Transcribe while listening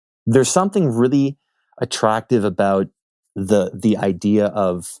there's something really attractive about the idea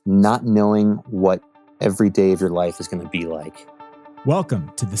of not knowing what every day of your life is going to be like.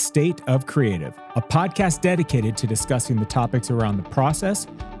 Welcome to The State of Creative, a podcast dedicated to discussing the topics around the process,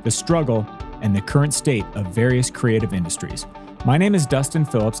 the struggle, and the current state of various creative industries. My name is Dustin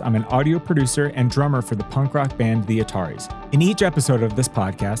Phillips. I'm an audio producer and drummer for the punk rock band The Ataris. In each episode of this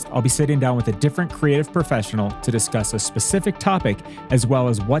podcast, I'll be sitting down with a different creative professional to discuss a specific topic as well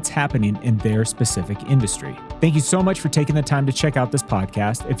as what's happening in their specific industry. Thank you so much for taking the time to check out this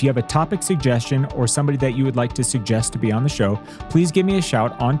podcast. If you have a topic suggestion or somebody that you would like to suggest to be on the show, please give me a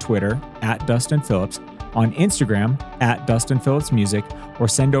shout on Twitter at Dustin Phillips, on Instagram at Dustin Phillips Music, or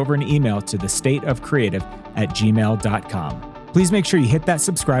send over an email to thestateofcreative@gmail.com. Please make sure you hit that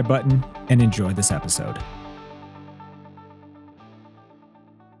subscribe button and enjoy this episode.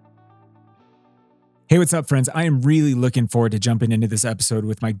 Hey, what's up, friends? I am really looking forward to jumping into this episode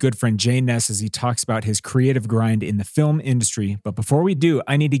with my good friend Jay Ness as he talks about his creative grind in the film industry. But before we do,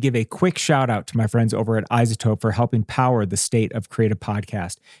 I need to give a quick shout out to my friends over at iZotope for helping power the State of Creative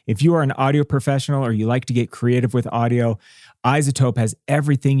podcast. If you are an audio professional or you like to get creative with audio, iZotope has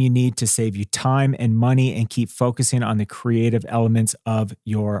everything you need to save you time and money and keep focusing on the creative elements of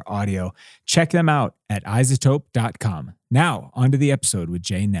your audio. Check them out at iZotope.com. Now, on to the episode with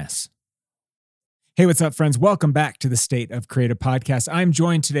Jay Ness. Hey, what's up, friends? Welcome back to the State of Creative podcast. I'm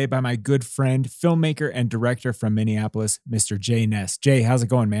joined today by my good friend, filmmaker and director from Minneapolis, Mr. Jay Ness. Jay, how's it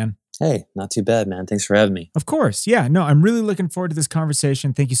going, man? Hey, not too bad, man. Thanks for having me. Of course. Yeah, no, I'm really looking forward to this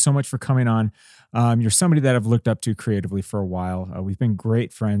conversation. Thank you so much for coming on. You're somebody that I've looked up to creatively for a while. We've been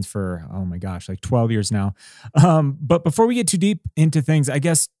great friends for, oh my gosh, like 12 years now. But before we get too deep into things, I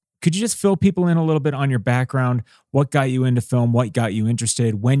guess, could you just fill people in a little bit on your background? What got you into film? What got you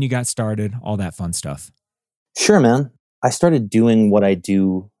interested? When you got started? All that fun stuff. Sure, man. I started doing what I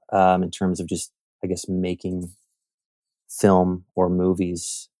do in terms of just, I guess, making film or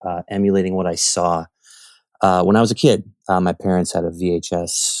movies, emulating what I saw when I was a kid. My parents had a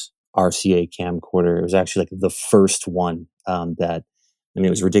VHS RCA camcorder. It was actually like the first one it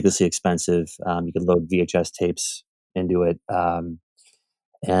was ridiculously expensive. You could load VHS tapes into it.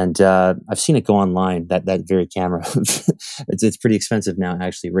 And I've seen it go online, that very camera. it's pretty expensive now,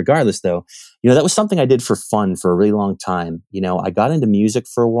 actually. Regardless, though, that was something I did for fun for a really long time. I got into music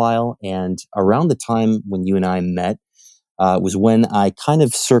for a while, and around the time when you and I met was when I kind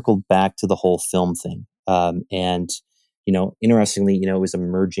of circled back to the whole film thing. Interestingly, it was a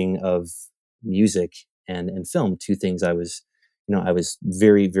merging of music and film, two things I was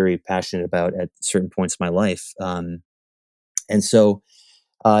very, very passionate about at certain points in my life. And so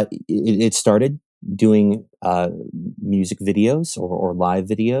it started doing music videos or live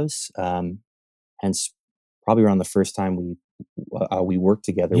videos. Hence, probably around the first time we worked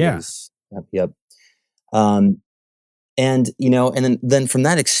together. Yeah. Yep. And then from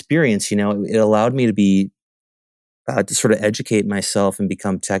that experience, it allowed me to be to sort of educate myself and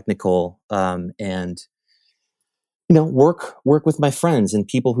become technical, and work with my friends and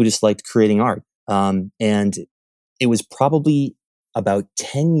people who just liked creating art. And it was probably about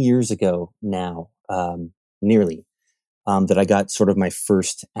 10 years ago now, nearly, that I got sort of my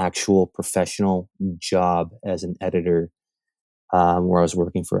first actual professional job as an editor, where I was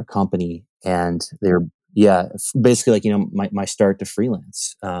working for a company, and they were, basically like, my start to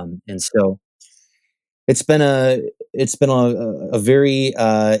freelance. And so it's been a very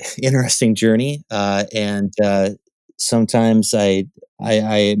interesting journey. And sometimes I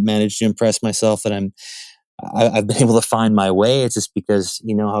manage to impress myself that I've been able to find my way. It's just because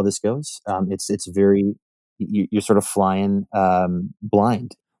you know how this goes. It's very, you're sort of flying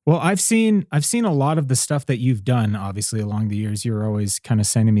blind. Well, I've seen a lot of the stuff that you've done, obviously, along the years. You're always kind of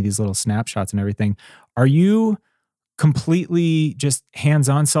sending me these little snapshots and everything. Are you completely just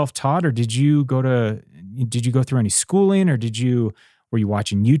hands-on self-taught, or did you go through any schooling, or were you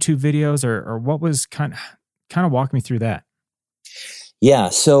watching YouTube videos, or what was kind of walk me through that? Yeah.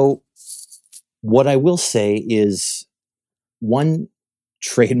 So what I will say is one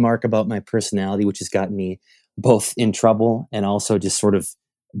trademark about my personality, which has gotten me both in trouble and also just sort of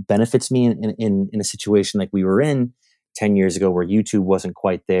benefits me in a situation like we were in 10 years ago where YouTube wasn't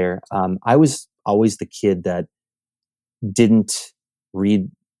quite there. I was always the kid that didn't read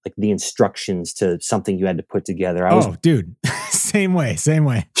like the instructions to something you had to put together. Dude, same way.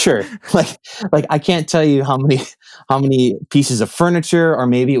 Sure. Like I can't tell you how many pieces of furniture, or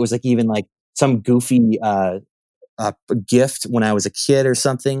maybe it was like even like some goofy gift when I was a kid or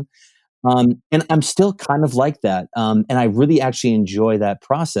something. And I'm still kind of like that. And I really actually enjoy that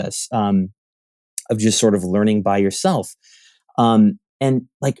process of just sort of learning by yourself. And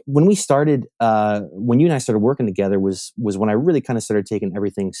like when we started, when you and I started working together was when I really kind of started taking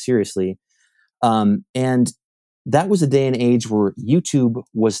everything seriously. And that was a day and age where YouTube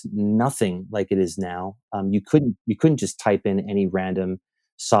was nothing like it is now. You couldn't just type in any random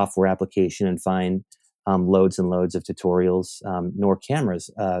software application and find loads and loads of tutorials, nor cameras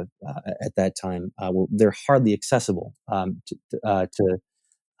at that time. They're hardly accessible to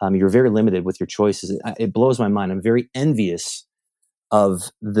you're very limited with your choices. It blows my mind. I'm very envious of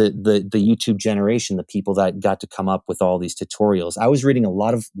the YouTube generation, the people that got to come up with all these tutorials. I was reading a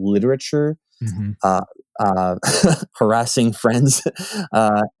lot of literature, Mm-hmm. uh, uh, harassing friends,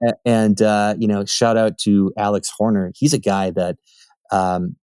 and shout out to Alex Horner. He's a guy that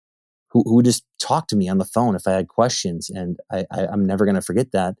um, who just talked to me on the phone if I had questions, and I'm never going to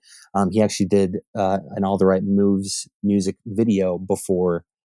forget that. He actually did an All the Right Moves music video before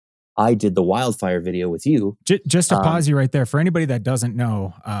I did the Wildfire video with you. Just to pause you right there, for anybody that doesn't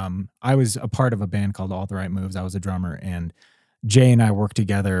know, I was a part of a band called All the Right Moves. I was a drummer, and Jay and I worked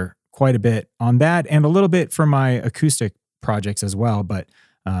together quite a bit on that and a little bit for my acoustic projects as well. But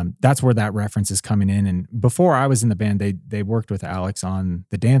that's where that reference is coming in. And before I was in the band, they worked with Alex on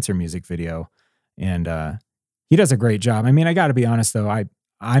the Dancer music video, and he does a great job. I mean, I got to be honest though,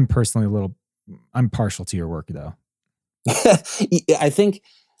 I'm personally I'm partial to your work though. I think,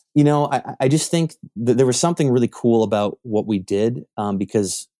 I just think that there was something really cool about what we did,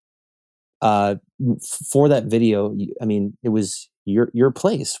 because for that video, I mean, it was your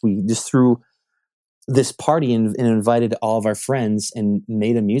place. We just threw this party and invited all of our friends and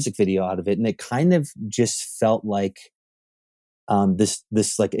made a music video out of it, and it kind of just felt like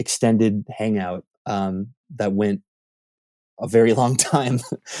this like extended hangout that went a very long time,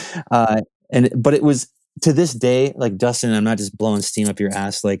 but it was, to this day, like, Dustin, I'm not just blowing steam up your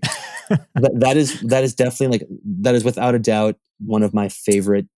ass. Like that is definitely, like, that is without a doubt one of my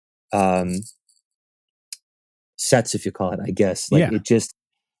favorite sets, if you call it, I guess. Like,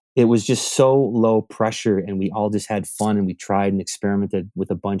 it was just so low pressure, and we all just had fun, and we tried and experimented with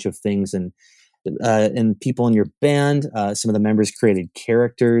a bunch of things, and people in your band, some of the members created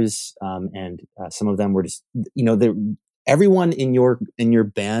characters, and some of them were just, everyone in your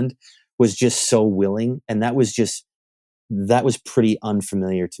band was just so willing, and that was pretty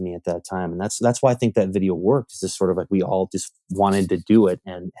unfamiliar to me at that time, and that's why I think that video worked. Is just sort of like we all just wanted to do it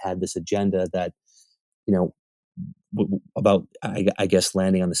and had this agenda that, about, I guess,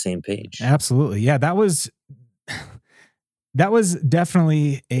 landing on the same page. Absolutely, yeah. That was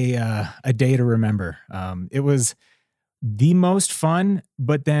definitely a day to remember. It was the most fun,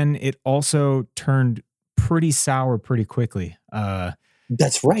 but then it also turned pretty sour pretty quickly.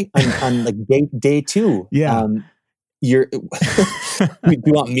 That's right. On like day two. Yeah. Do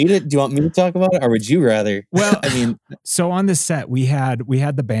you want me to talk about it, or would you rather? Well, I mean, so on this set, we had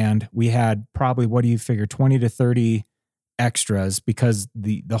the band, we had probably, what do you figure, 20 to 30 extras, because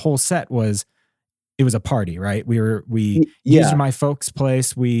the whole set was a party, right? We used my folks'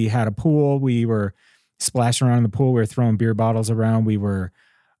 place. We had a pool. We were splashing around in the pool. We were throwing beer bottles around. We were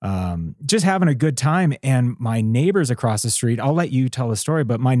just having a good time. And my neighbors across the street, I'll let you tell the story,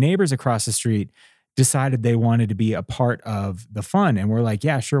 but my neighbors across the street decided they wanted to be a part of the fun. And we're like,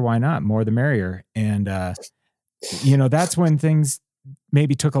 yeah, sure. Why not? More the merrier. And, that's when things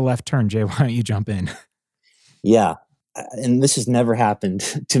maybe took a left turn. Jay, why don't you jump in? Yeah. And this has never happened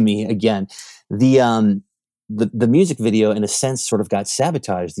to me again. The music video, in a sense, sort of got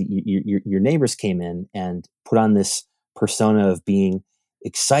sabotaged. Your neighbors came in and put on this persona of being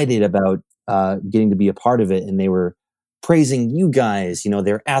excited about getting to be a part of it, and they were praising you guys.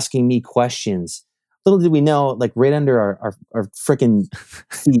 They're asking me questions. Little did we know, like, right under our freaking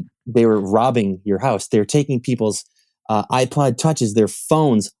feet, they were robbing your house. They're taking people's iPod touches, their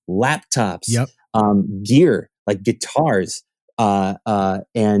phones, laptops, yep. Gear, like guitars, and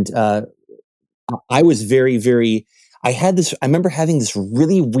I was very, very. I remember having this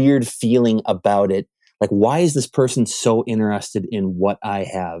really weird feeling about it. Like, why is this person so interested in what I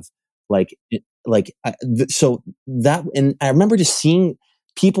have? So that, and I remember just seeing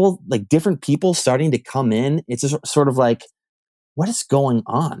people, like different people, starting to come in. It's just sort of like, what is going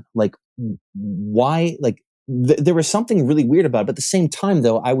on? Like, why? Like, there was something really weird about it. But at the same time,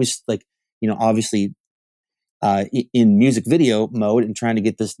 though, I was like, obviously, in music video mode and trying to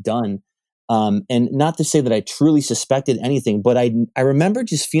get this done. And not to say that I truly suspected anything, but I remember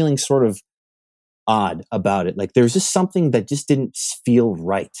just feeling sort of odd about it. Like, there was just something that just didn't feel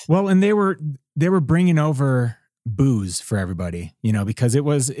right. Well, and they were bringing over booze for everybody, because it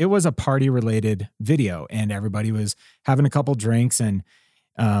was a party related video, and everybody was having a couple drinks, and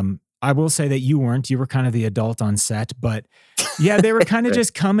I will say that you weren't. You were kind of the adult on set, but yeah, they were kind of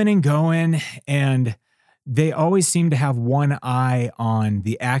just coming and going, and they always seemed to have one eye on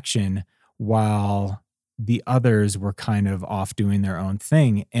the action while the others were kind of off doing their own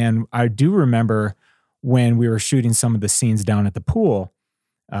thing. And I do remember when we were shooting some of the scenes down at the pool,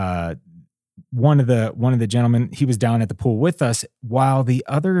 uh, one of the gentlemen, he was down at the pool with us while the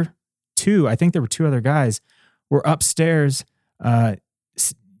other two, I think there were two other guys, were upstairs,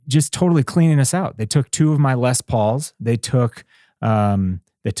 just totally cleaning us out. They took two of my Les Pauls. They took,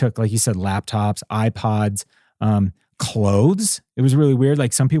 like you said, laptops, iPods, clothes. It was really weird.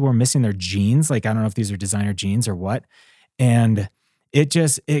 Like some people were missing their jeans. Like, I don't know if these are designer jeans or what. And it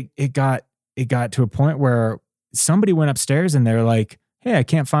got to a point where somebody went upstairs and they're like, hey, I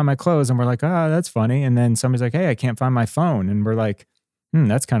can't find my clothes. And we're like, oh, that's funny. And then somebody's like, hey, I can't find my phone. And we're like,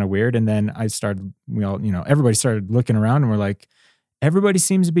 that's kind of weird. And then everybody started looking around and we're like, everybody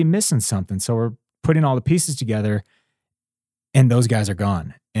seems to be missing something. So we're putting all the pieces together and those guys are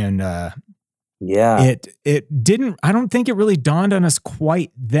gone. And it didn't, I don't think it really dawned on us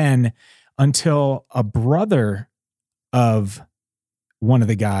quite then until a brother of one of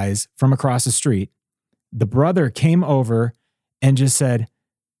the guys from across the street, the brother came over and just said,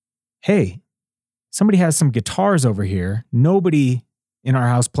 hey, somebody has some guitars over here. Nobody in our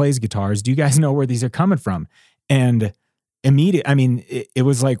house plays guitars. Do you guys know where these are coming from? And it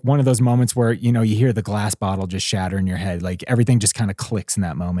was like one of those moments where, you hear the glass bottle just shatter in your head. Like everything just kind of clicks in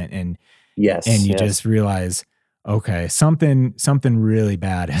that moment. And you just realize, okay, something really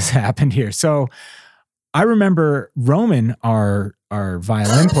bad has happened here. So I remember Roman, our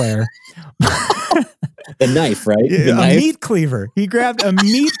violin player, the knife, right? A meat cleaver. He grabbed a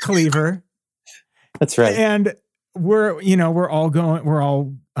meat cleaver. That's right. And we're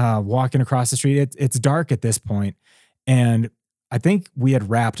all walking across the street. It's dark at this point. And I think we had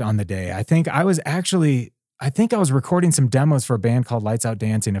wrapped on the day. I think I was recording some demos for a band called Lights Out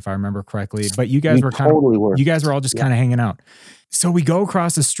Dancing, if I remember correctly. But you guys you guys were all just kind of hanging out. So we go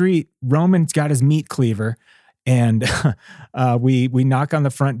across the street. Roman's got his meat cleaver, and we knock on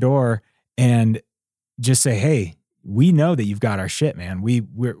the front door and just say, "Hey, we know that you've got our shit, man.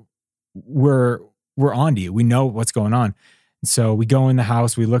 We're on to you. We know what's going on." So we go in the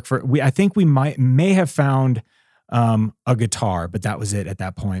house. We look for. I think we may have found a guitar, but that was it at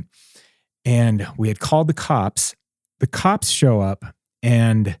that point. And we had called the cops. The cops show up,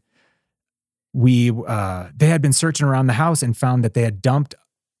 and they had been searching around the house and found that they had dumped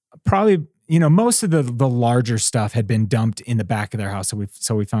probably, most of the larger stuff had been dumped in the back of their house.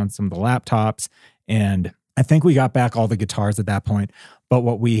 So we found some of the laptops, and I think we got back all the guitars at that point. But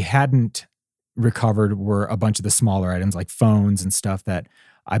what we hadn't recovered were a bunch of the smaller items like phones and stuff that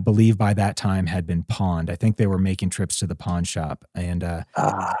I believe by that time had been pawned. I think they were making trips to the pawn shop. And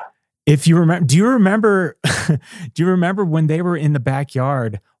if you remember, do you remember when they were in the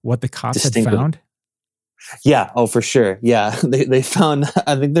backyard, what the cops had found? Yeah. Oh, for sure. Yeah. They found,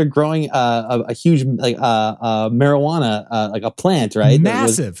 I think they're growing a huge, marijuana, like a plant, right?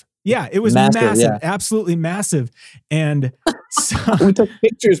 Massive. It was massive. Yeah. Absolutely massive. And so we took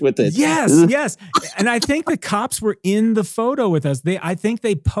pictures with it. Yes. And I think the cops were in the photo with us. I think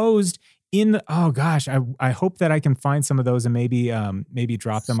they posed in the, oh gosh, I hope that I can find some of those and maybe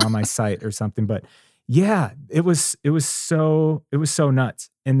drop them on my site or something. But yeah, it was so nuts.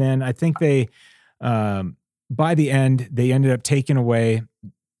 And then I think they, by the end, they ended up taking away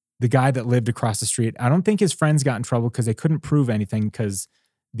the guy that lived across the street. I don't think his friends got in trouble because they couldn't prove anything because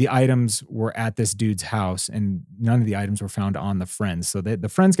the items were at this dude's house and none of the items were found on the friends. So the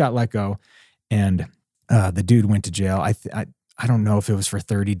friends got let go and the dude went to jail. I don't know if it was for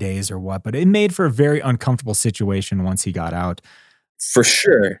 30 days or what, but it made for a very uncomfortable situation once he got out. For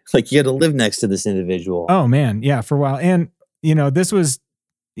sure. Like you had to live next to this individual. Oh man. Yeah, for a while. And this was,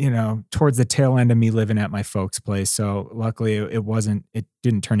 towards the tail end of me living at my folks' place. So luckily it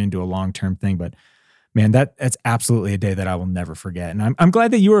didn't turn into a long-term thing, but man, that's absolutely a day that I will never forget. And I'm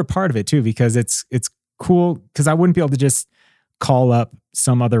glad that you were a part of it too, because it's cool because I wouldn't be able to just call up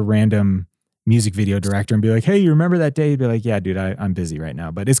some other random music video director and be like, hey, you remember that day? You'd be like, yeah, dude, I'm busy right now.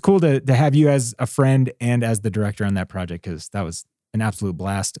 But it's cool to have you as a friend and as the director on that project because that was an absolute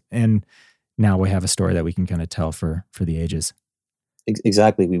blast. And now we have a story that we can kind of tell for the ages.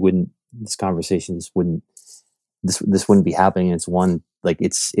 Exactly. This conversation just wouldn't be happening. It's one, like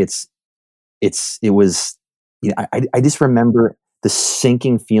it was, I just remember the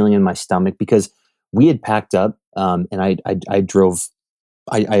sinking feeling in my stomach because we had packed up, and I drove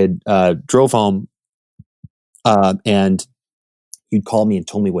home, and you'd called me and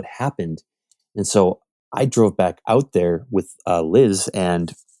told me what happened. And so I drove back out there with Liz,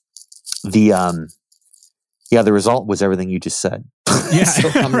 and the yeah, the result was everything you just said. Yeah, so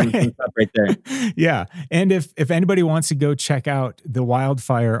I'm gonna stop right there. Yeah, and if anybody wants to go check out the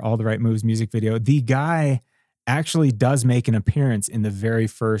Wildfire All the Right Moves music video, the guy actually does make an appearance in the very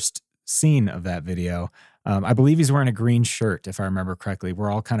first scene of that video. I believe he's wearing a green shirt, if I remember correctly.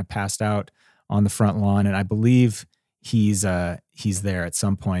 We're all kind of passed out on the front lawn, and I believe he's there at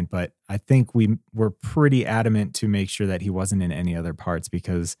some point. But I think we were pretty adamant to make sure that he wasn't in any other parts,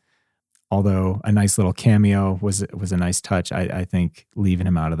 because although a nice little cameo was a nice touch, I think leaving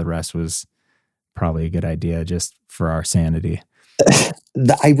him out of the rest was probably a good idea just for our sanity.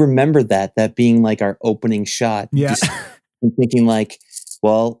 I remember that being like our opening shot. Yeah. Just thinking like,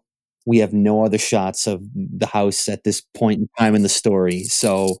 well, we have no other shots of the house at this point in time in the story.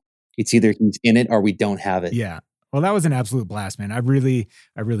 So it's either he's in it or we don't have it. Yeah. Well, that was an absolute blast, man. I really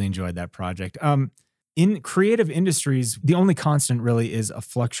enjoyed that project. In creative industries, the only constant really is a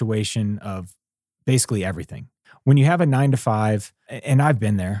fluctuation of basically everything. When you have a 9 to 5, and I've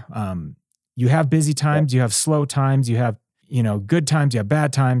been there, you have busy times, you have slow times, you have, good times, you have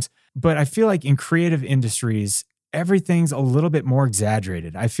bad times. But I feel like in creative industries, everything's a little bit more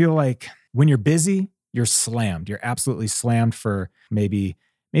exaggerated. I feel like when you're busy, you're slammed. You're absolutely slammed for maybe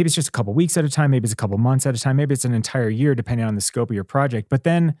it's just a couple weeks at a time, maybe it's a couple months at a time, maybe it's an entire year, depending on the scope of your project. But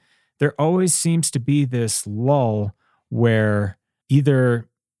then there always seems to be this lull where either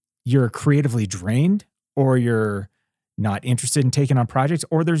you're creatively drained or you're not interested in taking on projects,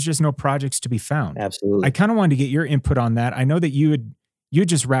 or there's just no projects to be found. Absolutely. I kind of wanted to get your input on that. I know that you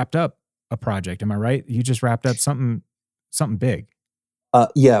just wrapped up a project. Am I right? You just wrapped up something big.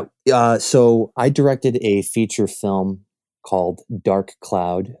 Yeah. So I directed a feature film called Dark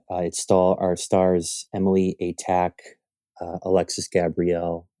Cloud. It stars Emily Atack, Alexis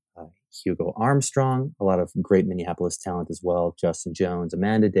Gabrielle, Hugo Armstrong, a lot of great Minneapolis talent as well, Justin Jones,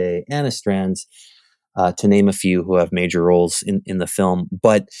 Amanda Day, Anna Strands, to name a few who have major roles in the film.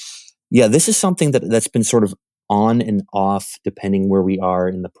 But yeah, this is something that's been sort of on and off depending where we are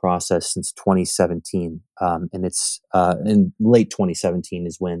in the process since 2017. And it's in late 2017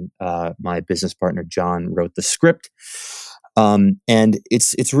 is when my business partner, John, wrote the script. And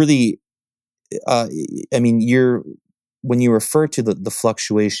it's really, I mean, when you refer to the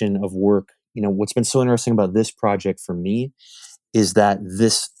fluctuation of work, what's been so interesting about this project for me is that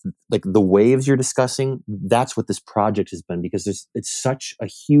this, like the waves you're discussing, that's what this project has been, because it's such a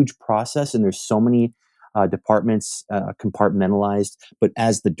huge process and there's so many departments compartmentalized. But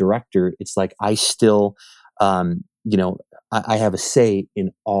as the director, it's like I still, I have a say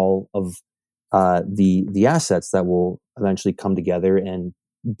in all of the assets that will eventually come together and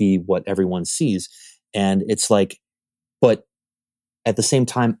be what everyone sees. And it's like, but at the same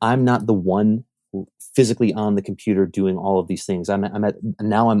time, I'm not the one physically on the computer doing all of these things. I'm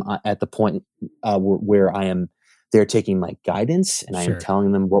at the point where I am there taking my guidance and I am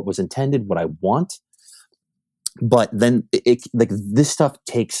telling them what was intended, what I want. But then like this stuff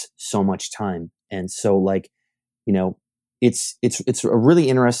takes so much time. And so like, it's a really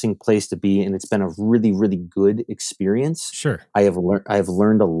interesting place to be. And it's been a really, really good experience. Sure. I have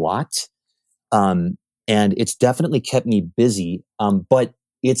learned a lot. And it's definitely kept me busy. But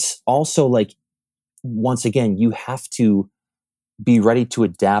it's also like, once again, you have to be ready to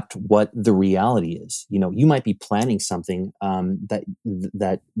adapt what the reality is. You might be planning something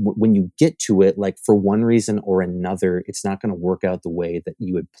that when you get to it, like for one reason or another, it's not going to work out the way that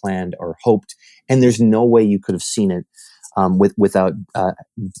you had planned or hoped. And there's no way you could have seen it without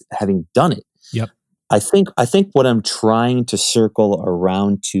having done it. Yep. I think what I'm trying to circle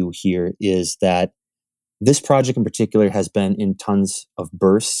around to here is that this project in particular has been in tons of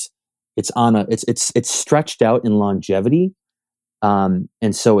bursts. It's stretched out in longevity.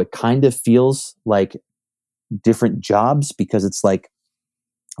 And so it kind of feels like different jobs, because it's like,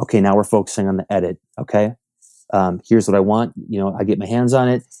 okay, now we're focusing on the edit. Okay. Here's what I want. I get my hands on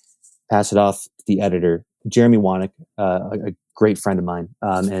it, pass it off to the editor, Jeremy Wanick, a great friend of mine,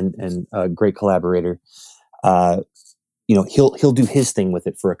 and a great collaborator. He'll do his thing with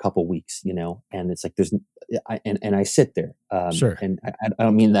it for a couple weeks, and it's like, and I sit there. Sure. And I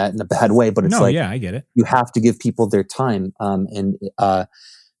don't mean that in a bad way, but it's yeah, I get it. You have to give people their time.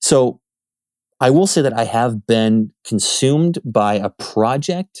 So I will say that I have been consumed by a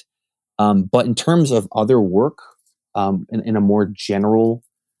project, but in terms of other work, in a more general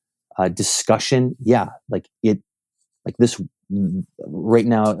discussion, like this right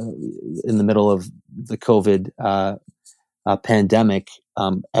now in the middle of the COVID pandemic,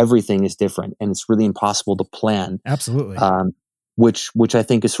 everything is different and it's really impossible to plan. Absolutely. Which I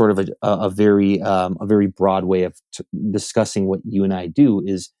think is sort of a very broad way of discussing what you and I do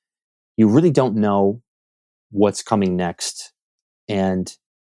is, you really don't know what's coming next. And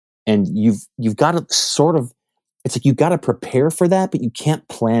you've got to sort of, it's like you've got to prepare for that, but you can't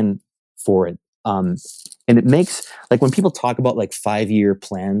plan for it. And it makes, like, when people talk about like 5-year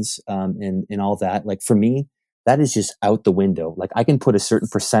plans, and all that, like, for me, that is just out the window. Like, I can put a certain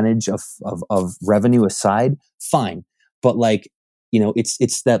percentage of revenue aside, fine. But like,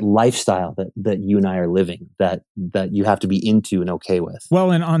 it's that lifestyle that you and I are living that you have to be into and okay with.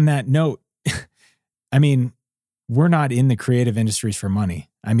 Well, and on that note, I mean, we're not in the creative industries for money.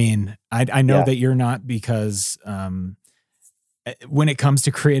 I mean, I know Yeah. that you're not, because when it comes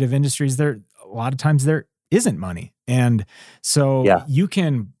to creative industries, a lot of times there isn't money. And so Yeah. you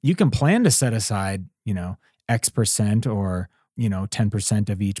can plan to set aside, X percent, or, 10%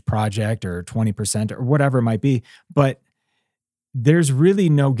 of each project, or 20%, or whatever it might be. But there's really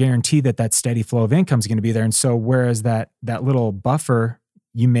no guarantee that that steady flow of income is going to be there. And so, whereas that little buffer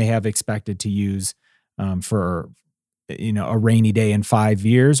you may have expected to use for a rainy day in 5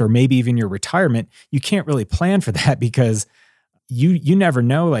 years, or maybe even your retirement, you can't really plan for that, because you never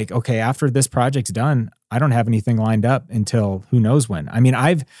know, like, okay, after this project's done, I don't have anything lined up until who knows when. I mean,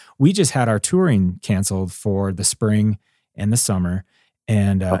 we just had our touring canceled for the spring and the summer,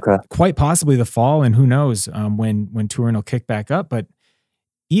 and Okay. quite possibly the fall, and who knows when touring will kick back up. But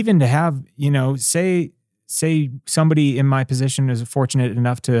even to have, say somebody in my position is fortunate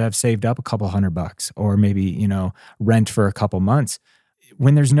enough to have saved up a couple $100, or maybe, rent for a couple months,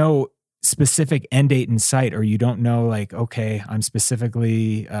 when there's no specific end date in sight, or you don't know, like, okay, I'm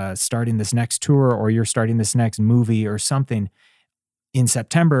specifically starting this next tour, or you're starting this next movie or something in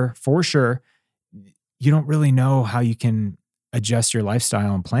September for sure, you don't really know how you can adjust your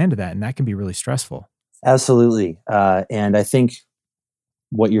lifestyle and plan to that. And that can be really stressful. Absolutely. And I think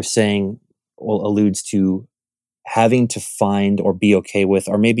what you're saying alludes to having to find or be okay with,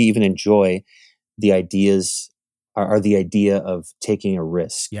 or maybe even enjoy the ideas, are the idea of taking a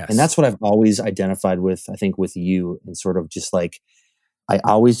risk. Yes. And that's what I've always identified with, I think, with you, and sort of just like, I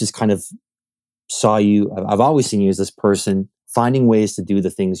always just kind of saw you, I've always seen you as this person finding ways to do the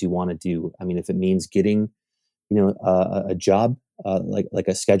things you want to do. I mean, if it means getting, a job, like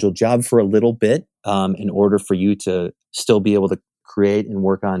a scheduled job for a little bit, in order for you to still be able to create and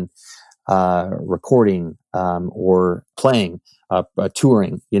work on recording, or playing,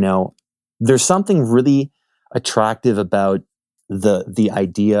 touring. There's something really attractive about the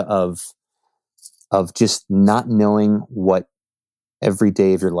idea of just not knowing what every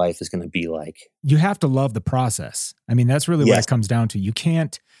day of your life is going to be like. You have to love the process. I mean, that's really what Yes. it comes down to. You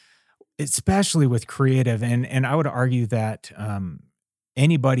can't, especially with creative, and I would argue that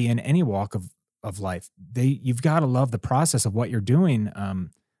anybody in any walk of life, you've got to love the process of what you're doing.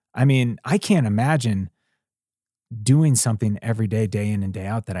 I mean, I can't imagine doing something every day in and day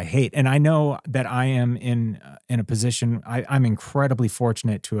out, that I hate. And I know that I am in a position, I'm incredibly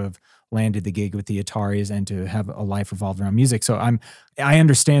fortunate to have landed the gig with the Ataris and to have a life revolved around music. So I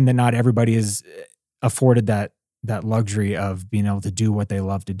understand that not everybody is afforded that luxury of being able to do what they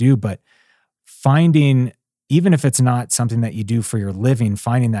love to do, but finding, even if it's not something that you do for your living,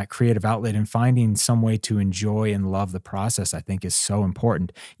 finding that creative outlet and finding some way to enjoy and love the process, I think, is so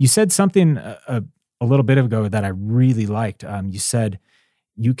important. You said something a little bit ago that I really liked. You said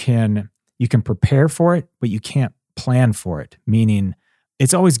you can prepare for it, but you can't plan for it. Meaning,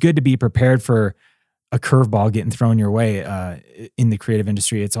 it's always good to be prepared for a curveball getting thrown your way in the creative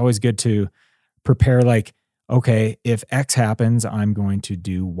industry. It's always good to prepare, like, okay, if X happens, I'm going to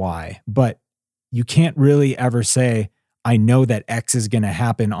do Y. But you can't really ever say, I know that X is going to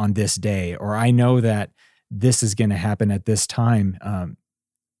happen on this day, or I know that this is going to happen at this time.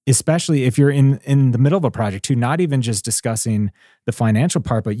 Especially if you're in the middle of a project too, not even just discussing the financial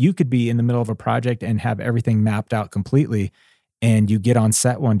part, but you could be in the middle of a project and have everything mapped out completely. And you get on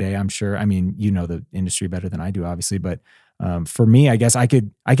set one day, I'm sure, I mean, you know the industry better than I do, obviously. But for me, I guess I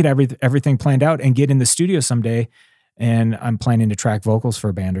could have everything planned out and get in the studio someday, and I'm planning to track vocals for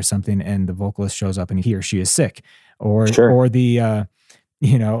a band or something, and the vocalist shows up and he or she is sick, or Sure. or the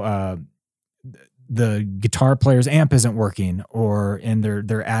the guitar player's amp isn't working, and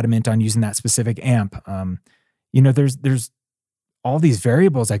they're adamant on using that specific amp. There's all these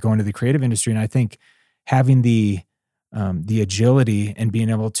variables that go into the creative industry, and I think having the agility and being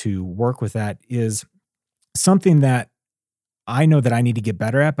able to work with that is something that I know that I need to get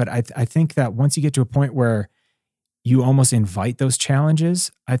better at. But I think that once you get to a point where you almost invite those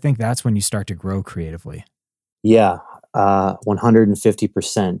challenges, I think that's when you start to grow creatively. Yeah.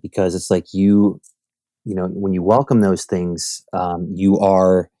 150%, because it's like when you welcome those things, you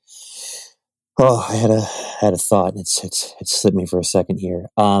are Oh, I had a thought. It slipped me for a second here.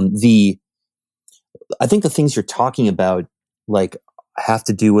 I think the things you're talking about, like, have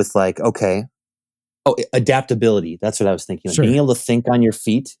to do with, like, okay, adaptability. That's what I was thinking. Like being Sure. able to think on your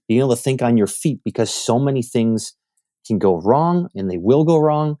feet, being able to think on your feet, because so many things can go wrong, and they will go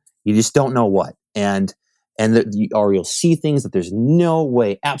wrong. You just don't know what, or you'll see things that there's no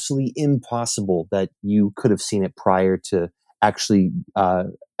way, absolutely impossible, that you could have seen it prior to actually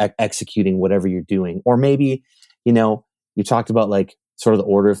executing whatever you're doing. Or maybe, you talked about, like, sort of the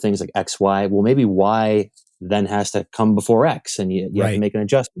order of things, like X, Y. Well, maybe Y then has to come before X, and you have to Right. make an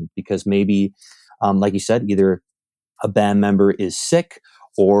adjustment, because maybe, like you said, either a band member is sick,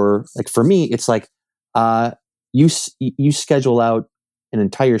 or, like, for me, it's like, uh, you schedule out an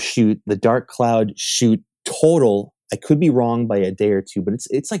entire shoot, the Dark Cloud shoot total. I could be wrong by a day or two, but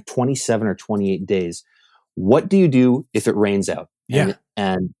it's like 27 or 28 days. What do you do if it rains out? Yeah.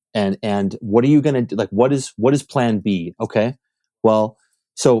 And what are you going to do? Like, what is plan B? Okay. Well,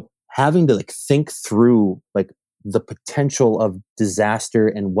 so having to, like, think through, like, the potential of disaster,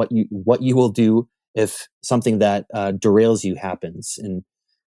 and what you will do if something that derails you happens,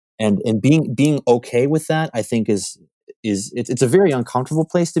 and being okay with that, I think, it's a very uncomfortable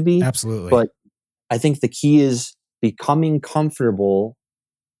place to be. Absolutely. But I think the key is becoming comfortable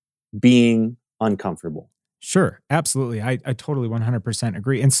being uncomfortable. Sure. Absolutely. I totally 100%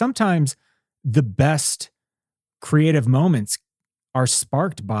 agree. And sometimes the best creative moments are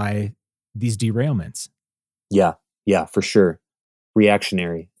sparked by these derailments. Yeah, yeah, for sure.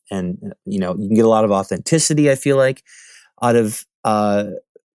 Reactionary, and you can get a lot of authenticity, I feel like, out of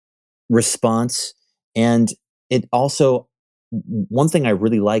response. And it also, one thing I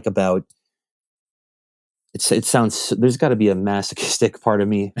really like about it sounds, there's got to be a masochistic part of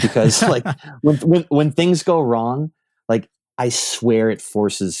me, because, like, when things go wrong, like, I swear it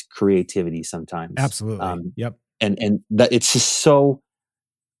forces creativity sometimes. Absolutely. Yep. And that it's just so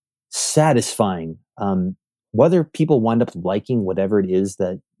satisfying. Whether people wind up liking whatever it is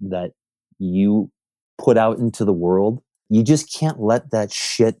that you put out into the world, you just can't let that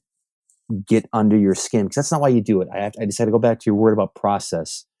shit get under your skin, because that's not why you do it. I just had to go back to your word about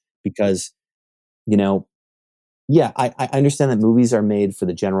process, because, you know, yeah, I understand that movies are made for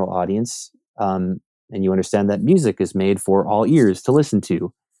the general audience, and you understand that music is made for all ears to listen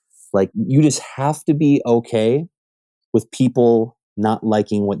to. Like, you just have to be okay with people not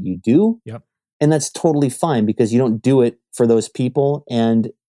liking what you do, Yep. and that's totally fine, because you don't do it for those people,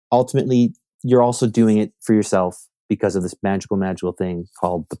 and ultimately you're also doing it for yourself, because of this magical thing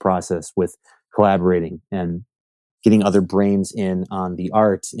called the process, with collaborating and getting other brains in on the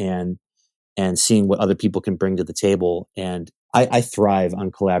art, and seeing what other people can bring to the table. And I thrive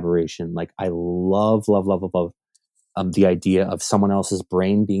on collaboration. Like, I love the idea of someone else's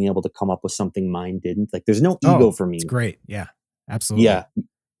brain being able to come up with something mine didn't. Like, there's no ego Oh, for it's me. great. Yeah. Absolutely. Yeah,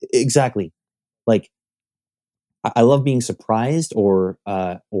 exactly. Like, I love being surprised, or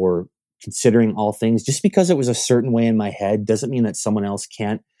considering all things. Just because it was a certain way in my head doesn't mean that someone else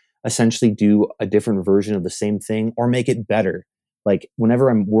can't essentially do a different version of the same thing, or make it better. Like, whenever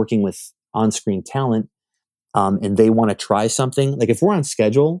I'm working with on-screen talent, and they want to try something, like, if we're on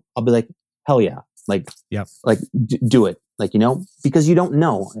schedule, I'll be like, hell yeah, like, Yep. do it, like, because you don't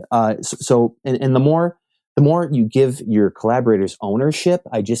know. And the more you give your collaborators ownership,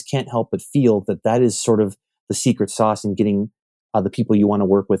 I just can't help but feel that is sort of the secret sauce in getting the people you want to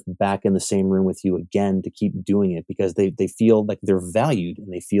work with back in the same room with you again, to keep doing it, because they feel like they're valued,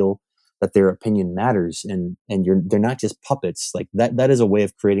 and they feel that their opinion matters, and they're not just puppets. Like, that is a way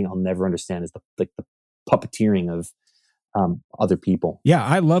of creating I'll never understand, is the puppeteering of other people. Yeah.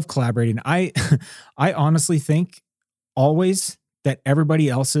 I love collaborating. I honestly think always that everybody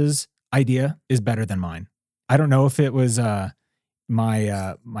else's idea is better than mine. I don't know if it was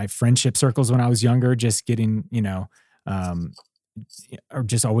my friendship circles when I was younger, just getting, um, or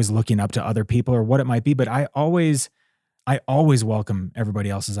just always looking up to other people, or what it might be. But I always welcome everybody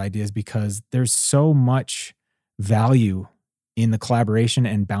else's ideas, because there's so much value in the collaboration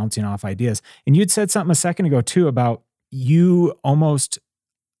and bouncing off ideas. And you'd said something a second ago too about you almost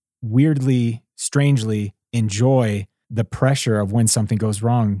weirdly, strangely enjoy the pressure of when something goes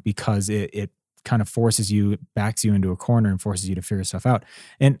wrong, because it kind of forces you, backs you into a corner and forces you to figure stuff out.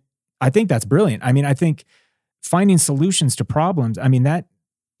 And I think that's brilliant. I mean, I think finding solutions to problems, I mean,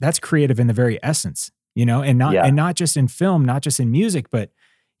 that's creative in the very essence, and not Yeah, and not just in film, not just in music, but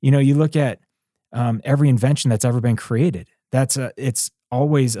you look at every invention that's ever been created. It's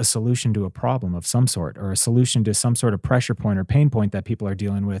always a solution to a problem of some sort, or a solution to some sort of pressure point or pain point that people are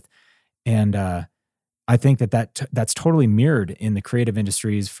dealing with. And I think that's totally mirrored in the creative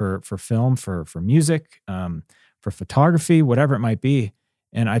industries for film, for music, for photography, whatever it might be.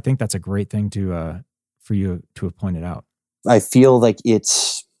 And I think that's a great thing to for you to have pointed out. I feel like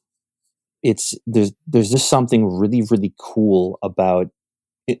there's just something really, really cool about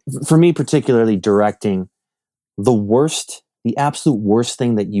it, for me, particularly directing. The absolute worst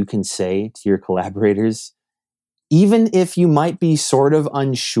thing that you can say to your collaborators, even if you might be sort of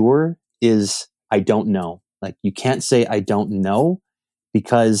unsure, is I don't know. Like, you can't say I don't know,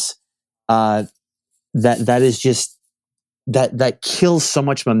 because uh, that is just that kills so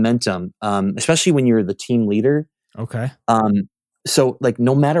much momentum, especially when you're the team leader. Okay. So, like,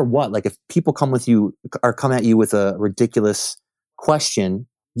 no matter what, like, if people come at you with a ridiculous question,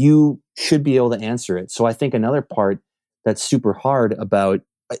 you should be able to answer it. So I think another part that's super hard about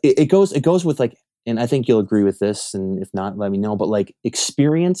it goes with, like, and I think you'll agree with this, and if not, let me know, but, like,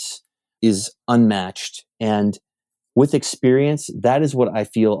 experience is unmatched. And with experience, that is what I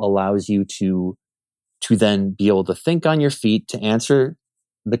feel allows you to then be able to think on your feet, to answer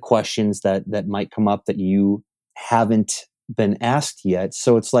the questions that might come up that you haven't been asked yet.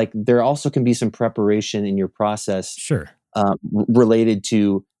 So it's like there also can be some preparation in your process, Sure. related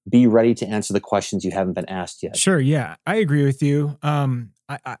to be ready to answer the questions you haven't been asked yet. Sure. Yeah, I agree with you.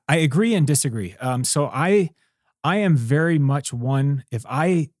 I agree and disagree. So I am very much one. If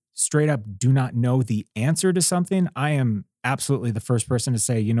I straight up do not know the answer to something, I am absolutely the first person to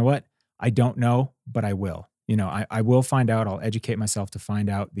say, you know what, I don't know, but I will. I will find out. I'll educate myself to find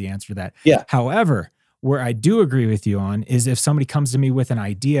out the answer to that. Yeah. However, where I do agree with you on is if somebody comes to me with an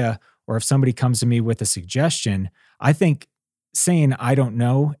idea or if somebody comes to me with a suggestion, I think saying I don't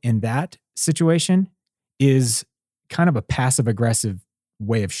know in that situation is kind of a passive aggressive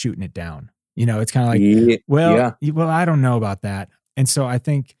way of shooting it down. It's kind of like, Yeah. well, Yeah. I don't know about that. And so I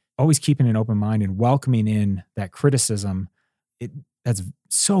think always keeping an open mind and welcoming in that criticism, that's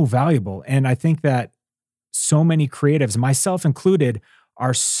so valuable. And I think that so many creatives, myself included,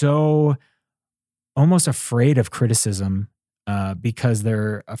 are so almost afraid of criticism because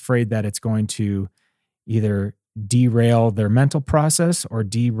they're afraid that it's going to either derail their mental process or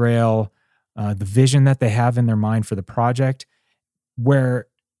derail the vision that they have in their mind for the project. Where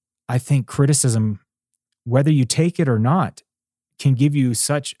I think criticism, whether you take it or not, can give you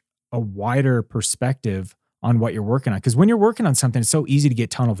such a wider perspective on what you're working on. Because when you're working on something, it's so easy to get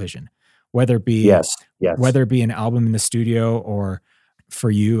tunnel vision, whether it be Yes. Yes. whether it be an album in the studio or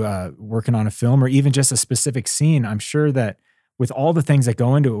for you working on a film or even just a specific scene. I'm sure that with all the things that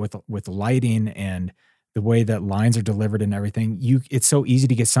go into it, with lighting and the way that lines are delivered and everything, it's so easy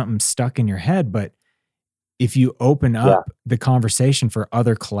to get something stuck in your head. But if you open Yeah. up the conversation for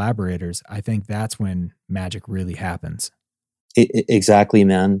other collaborators, I think that's when magic really happens. Exactly,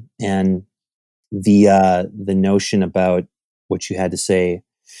 man. And the notion about what you had to say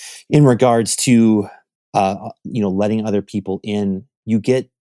in regards to letting other people in, you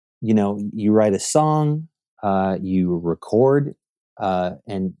write a song, you record,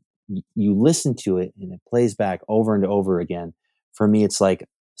 and you listen to it, and it plays back over and over again. For me, it's like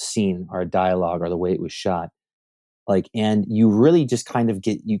scene or a dialogue or the way it was shot, like, and you really just kind of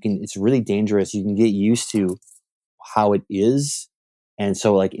it's really dangerous. You can get used to how it is. And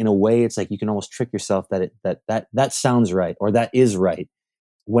so, like, in a way, it's like you can almost trick yourself that sounds right, or that is right,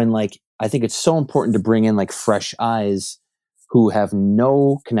 when, like, I think it's so important to bring in, like, fresh eyes who have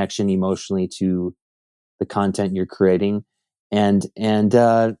no connection emotionally to the content you're creating, and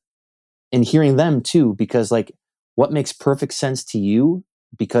hearing them too, because, like, what makes perfect sense to you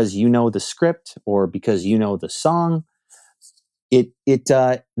because you know the script or because you know the song,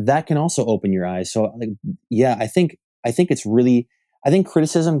 that can also open your eyes. So, like, yeah, I think it's really, I think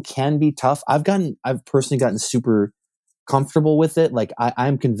criticism can be tough. I've personally gotten super comfortable with it. Like,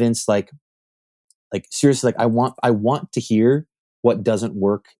 I'm convinced, like seriously, like, I want to hear what doesn't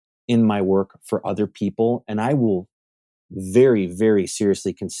work in my work for other people, and I will very, very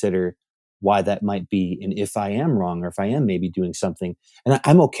seriously consider why that might be, and if I am wrong or if I am maybe doing something. And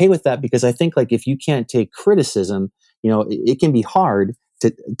I'm okay with that, because I think, like, if you can't take criticism, it can be hard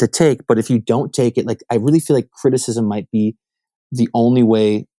to take. But if you don't take it, like, I really feel like criticism might be the only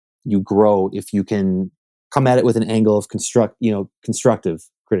way you grow, if you can come at it with an angle of constructive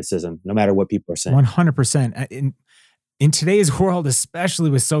criticism, no matter what people are saying. 100%. In today's world,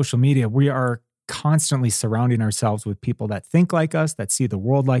 especially with social media, we are constantly surrounding ourselves with people that think like us, that see the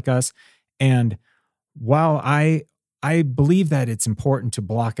world like us. And while I believe that it's important to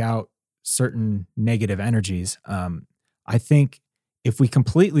block out certain negative energies, I think if we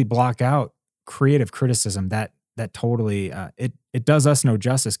completely block out creative criticism, that that totally it does us no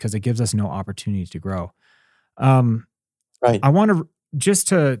justice because it gives us no opportunity to grow. Um, Right. I want to just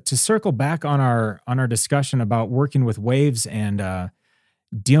to circle back on our discussion about working with waves and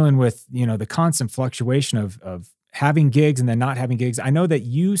dealing with the constant fluctuation of having gigs and then not having gigs. I know that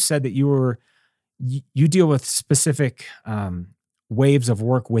you said that you deal with specific waves of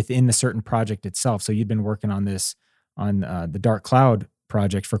work within the certain project itself. So you've been working on this on the Dark Cloud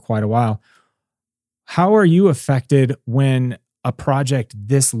project for quite a while. How are you affected when a project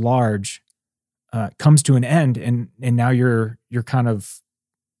this large comes to an end and now you're kind of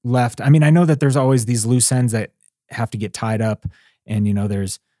left? I mean, I know that there's always these loose ends that have to get tied up, and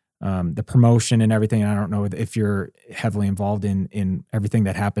there's the promotion and everything. And I don't know if you're heavily involved in everything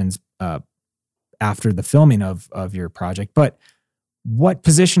that happens after the filming of your project, but what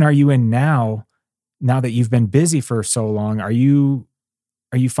position are you in now? Now that you've been busy for so long, are you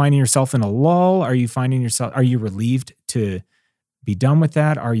finding yourself in a lull? Are you relieved to be done with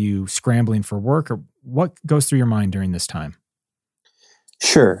that? Are you scrambling for work, or what goes through your mind during this time?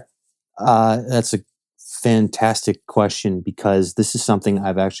 Sure. That's a fantastic question because this is something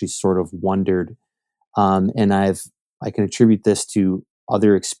I've actually sort of wondered. And I can attribute this to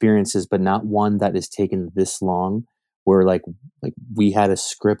other experiences, but not one that has taken this long. Where like we had a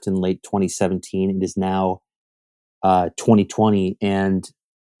script in late 2017. It is now 2020, and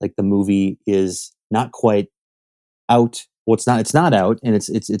like the movie is not quite out. Well, it's not out, and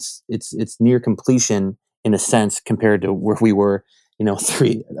it's near completion in a sense compared to where we were,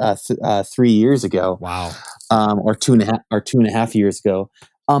 3 years ago, Wow. or 2.5 years ago.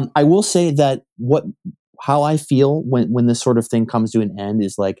 I will say that how I feel when this sort of thing comes to an end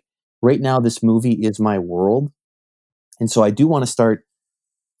is like right now this movie is my world, and so I do want to start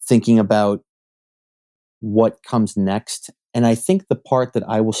thinking about what comes next. And I think the part that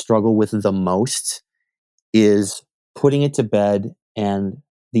I will struggle with the most is putting it to bed and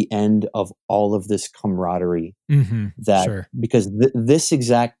the end of all of this camaraderie Hmm. that Sure. because this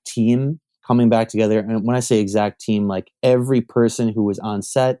exact team coming back together, and when I say exact team, like every person who was on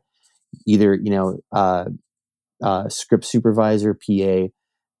set, either script supervisor, PA,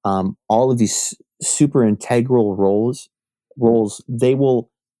 all of these super integral roles, they will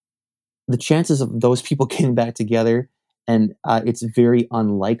the chances of those people getting back together, and it's very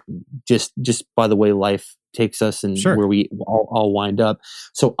unlikely just by the way life takes us and Sure. where we all wind up.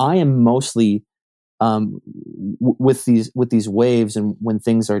 So I am mostly with these waves, and when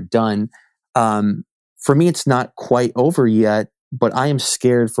things are done, for me it's not quite over yet, but I am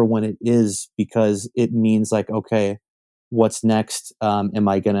scared for when it is, because it means like, okay, what's next? Am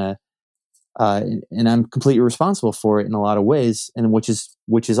I gonna and I'm completely responsible for it in a lot of ways, and which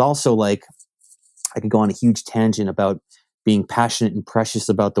is also like I could go on a huge tangent about being passionate and precious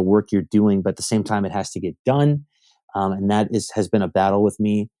about the work you're doing, but at the same time, it has to get done, and that has been a battle with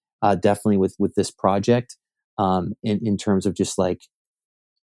me, definitely with this project, in terms of just like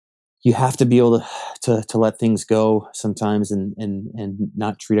you have to be able to let things go sometimes, and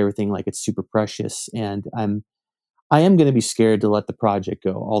not treat everything like it's super precious. And I am going to be scared to let the project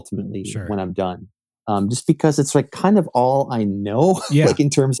go ultimately Sure. when I'm done, just because it's like kind of all I know, Yeah. like in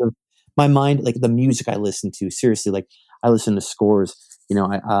terms of my mind, like the music I listen to. Seriously, like I listen to scores.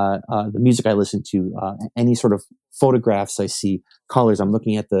 The music I listen to, any sort of photographs I see, colors. I'm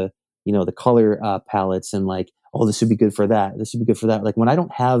looking at the color palettes, and like, oh, this would be good for that. This would be good for that. Like when I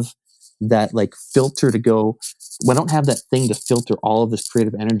don't have that like filter to go, when I don't have that thing to filter all of this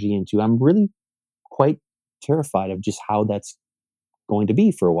creative energy into, I'm really quite terrified of just how that's going to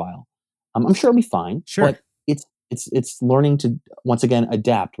be for a while. I'm sure it'll be fine, Sure. but it's learning to once again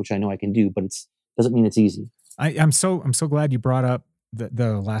adapt, which I know I can do, but it's doesn't mean it's easy. I'm so glad you brought up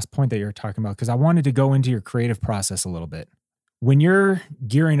the last point that you're talking about, because I wanted to go into your creative process a little bit. When you're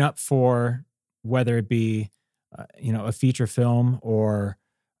gearing up for, whether it be a feature film or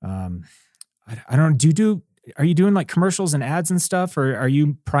um, I don't know, are you doing like commercials and ads and stuff, or are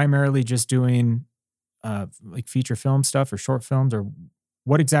you primarily just doing like feature film stuff or short films, or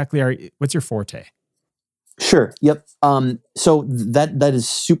what's your forte? Sure. Yep. So that is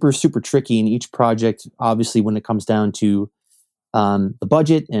super super tricky in each project. Obviously, when it comes down to the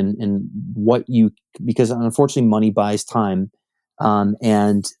budget and what you, because unfortunately money buys time,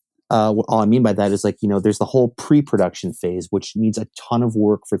 and all I mean by that is like there's the whole pre-production phase, which needs a ton of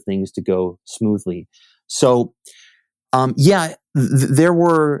work for things to go smoothly. So yeah, there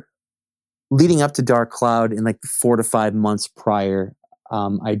were, leading up to Dark Cloud, in like the 4 to 5 months prior,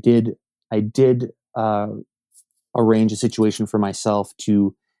 I did arrange a situation for myself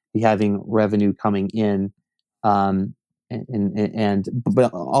to be having revenue coming in, um,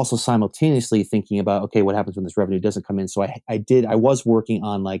 but also simultaneously thinking about, okay, what happens when this revenue doesn't come in? So I was working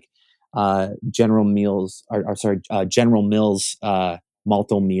on like General Mills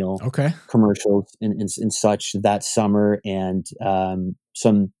malto meal Okay. commercials and such that summer, and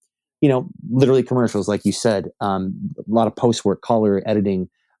some, literally commercials, like you said, a lot of post work, color editing,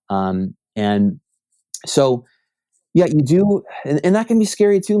 and so yeah, you do, and that can be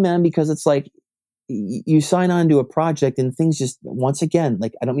scary too, man, because it's like you sign on to a project and things just, once again,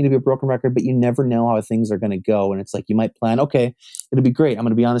 like, I don't mean to be a broken record, but you never know how things are going to go. And it's like, you might plan, okay, it'll be great. I'm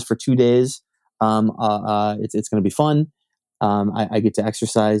going to be on this for 2 days. It's going to be fun. I get to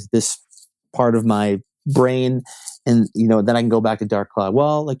exercise this part of my brain, and, then I can go back to dark cloud.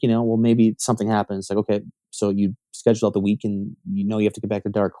 Well, like, well, maybe something happens. Like, okay, so you schedule out the week and you have to get back to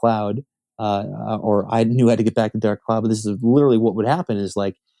dark cloud. Or I knew I had to get back to dark cloud, but this is literally what would happen is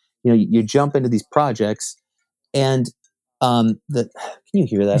like, you jump into these projects, and can you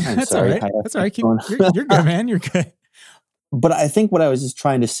hear that? I'm That's all sorry. right. That's all right. You're good, man. You're good. But I think what I was just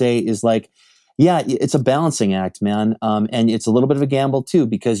trying to say is like, yeah, it's a balancing act, man. And it's a little bit of a gamble too,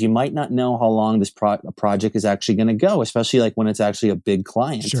 because you might not know how long this project is actually going to go, especially like when it's actually a big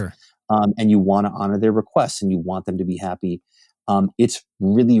client. Sure. And you want to honor their requests and you want them to be happy. It's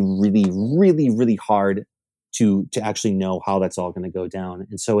really, really, really, really hard to actually know how that's all going to go down.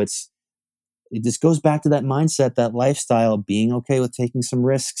 And so it just goes back to that mindset, that lifestyle, being okay with taking some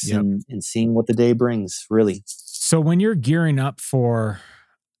risks. Yep. and seeing what the day brings, really. So when you're gearing up for,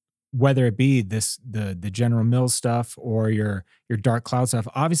 whether it be the General Mills stuff or your dark cloud stuff,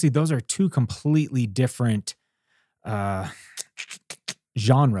 obviously those are two completely different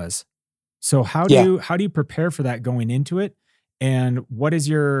genres. So how do you prepare for that going into it? And how does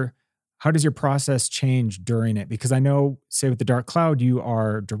your process change during it? Because I know, say with the dark cloud, you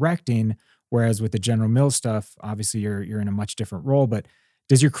are directing, whereas with the General Mills stuff, obviously you're in a much different role. But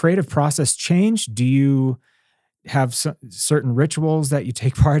does your creative process change? Do you have certain rituals that you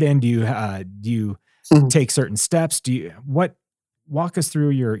take part in? Do you take certain steps? Walk us through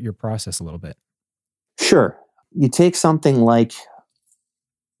your process a little bit? Sure. You take something like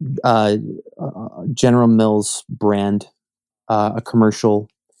General Mills brand, a commercial,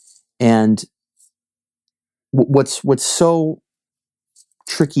 and what's so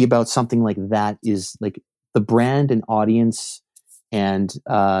tricky about something like that is like the brand and audience and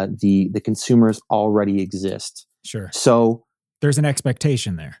the consumers already exist. Sure. So there's an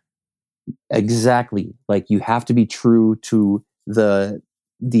expectation there. Exactly. Like you have to be true to the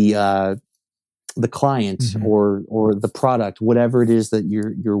client, Mm-hmm. or the product, whatever it is that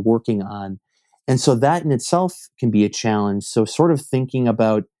you're working on. And so that in itself can be a challenge. So sort of thinking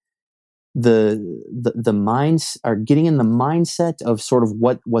about the minds, are getting in the mindset of sort of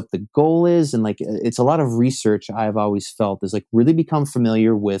what the goal is, and like it's a lot of research. I've always felt is like really become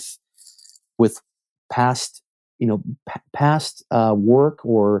familiar with past past work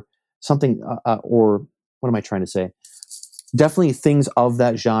or something, or what am I trying to say? Definitely things of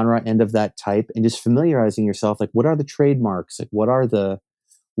that genre and of that type, and just familiarizing yourself. Like, what are the trademarks? Like, what are the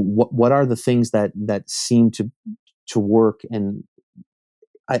things that seem to work? And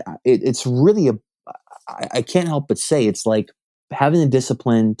it's really I can't help but say it's like having the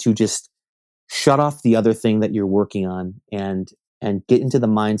discipline to just shut off the other thing that you're working on, and get into the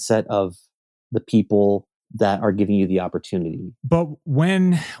mindset of the people that are giving you the opportunity. But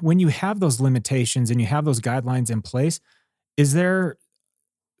when you have those limitations and you have those guidelines in place, is there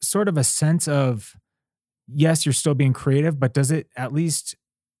sort of a sense of, yes, you're still being creative, but does it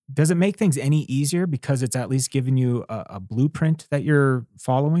make things any easier because it's at least giving you a blueprint that you're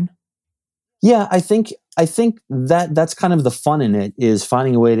following? Yeah, I think that that's kind of the fun in it, is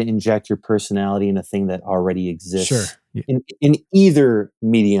finding a way to inject your personality in a thing that already exists. Sure. Yeah. In either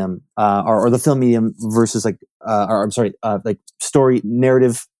medium, or the film medium versus like, or I'm sorry, like story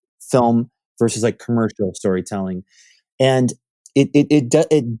narrative film versus like commercial storytelling, and it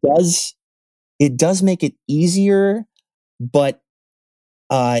does make it easier, but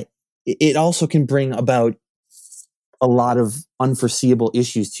it also can bring about a lot of unforeseeable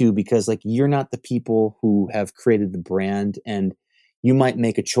issues too, because like you're not the people who have created the brand, and you might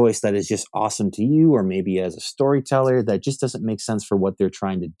make a choice that is just awesome to you, or maybe as a storyteller that just doesn't make sense for what they're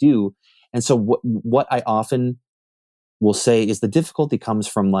trying to do. And so what I often will say is the difficulty comes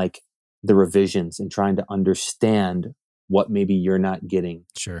from like the revisions and trying to understand what maybe you're not getting.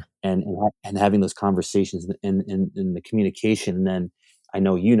 Sure. And having those conversations and the communication. And then I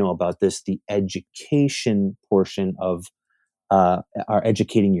know about this, the education portion of are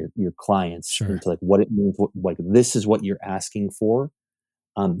educating your clients Sure. into like what it means, like this is what you're asking for.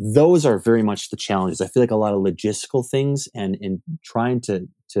 Those are very much the challenges. I feel like a lot of logistical things and trying to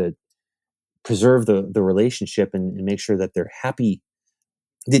preserve the relationship and make sure that they're happy.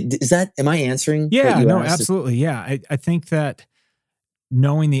 Am I answering what Yeah, you no, asked? absolutely. Yeah. I think that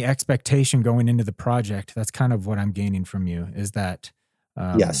knowing the expectation going into the project, that's kind of what I'm gaining from you is that,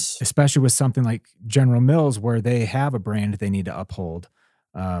 Yes, especially with something like General Mills, where they have a brand they need to uphold.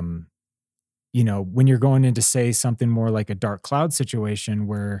 Um, when you're going into, say, something more like a Dark Cloud situation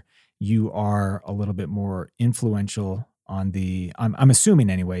where you are a little bit more influential on I'm assuming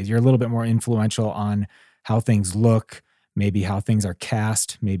anyways, you're a little bit more influential on how things look, maybe how things are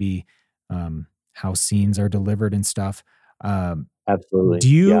cast, maybe how scenes are delivered and stuff. Um, absolutely. do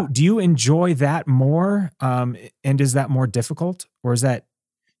Yeah, you do you enjoy that more? And is that more difficult, or is that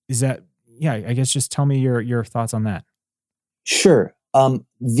yeah? I guess just tell me your thoughts on that. sure.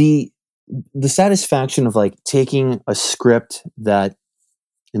 The satisfaction of like taking a script that,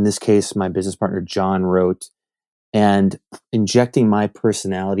 in this case, my business partner John wrote, and injecting my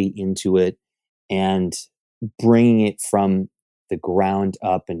personality into it and bringing it from the ground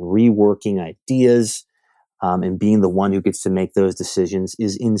up and reworking ideas, and being the one who gets to make those decisions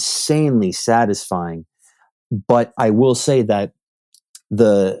is insanely satisfying. But I will say that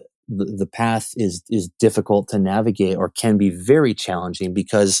the path is difficult to navigate, or can be very challenging,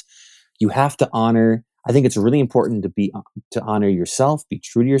 because you have to honor. I think it's really important to honor yourself, be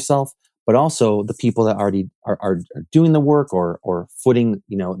true to yourself, but also the people that already are doing the work, or footing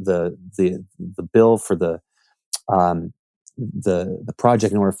the bill for um, the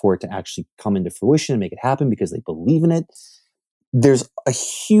project, in order for it to actually come into fruition and make it happen because they believe in it. There's a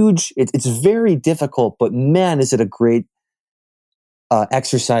huge. It's very difficult, but man, is it a great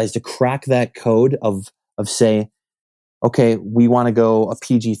exercise to crack that code of say, okay, we want to go a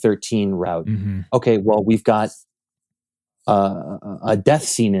PG-13 route. Hmm. Okay, well, we've got a death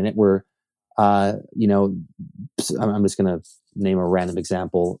scene in it where, uh, you know, I'm just going to name a random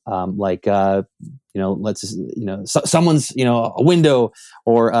example, let's someone's, a window,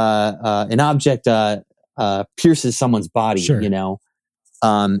 or an object pierces someone's body, Sure.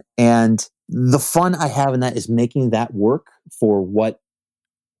 and the fun I have in that is making that work for what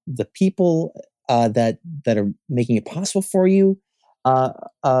the people that are making it possible for you, uh,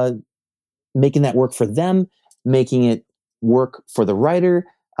 uh, making that work for them, making it work for the writer,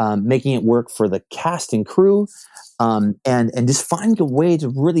 making it work for the cast and crew, and just finding a way to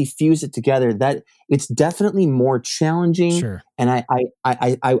really fuse it together. That it's definitely more challenging, Sure. and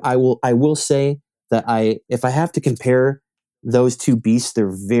I will say that if I have to compare those two beasts,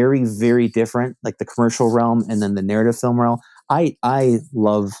 they're very very different. Like the commercial realm and then the narrative film realm. I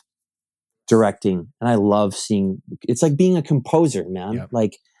love directing, and I love seeing. It's like being a composer, man. Yep.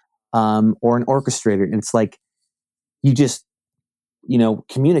 Like, or an orchestrator, and it's like you just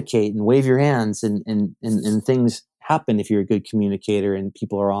communicate and wave your hands, and things happen if you're a good communicator and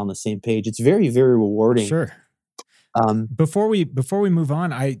people are all on the same page. It's very very rewarding. Sure. Um, Before we move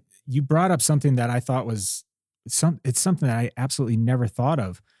on, you brought up something that I thought was it's something that I absolutely never thought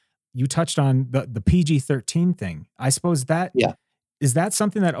of. You touched on the PG-13 thing. I suppose that yeah, is that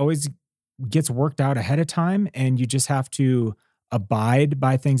something that always gets worked out ahead of time and you just have to abide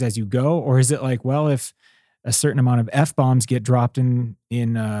by things as you go, or is it like, well, if a certain amount of F bombs get dropped in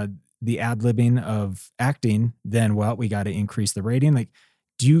the ad-libbing of acting, then well, we got to increase the rating. Like,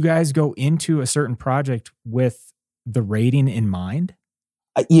 do you guys go into a certain project with the rating in mind?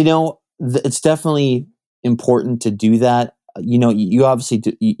 it's definitely important to do that. You obviously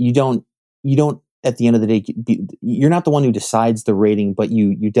you don't at the end of the day you're not the one who decides the rating, but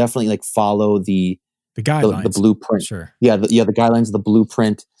you definitely like follow The the guidelines. blueprint. Sure. Yeah, the guidelines of the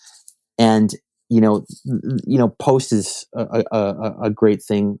blueprint. And post is a great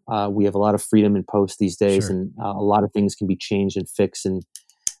thing. We have a lot of freedom in post these days, Sure. and a lot of things can be changed and fixed. And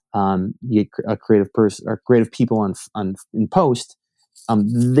you get a creative person or creative people on in post.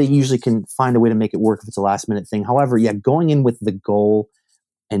 They usually can find a way to make it work if it's a last minute thing. However, yeah, going in with the goal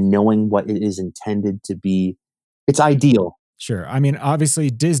and knowing what it is intended to be, it's ideal. Sure. I mean, obviously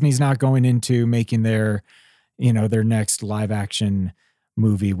Disney's not going into making their next live action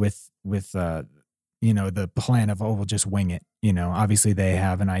movie with the plan of, oh, we'll just wing it. Obviously they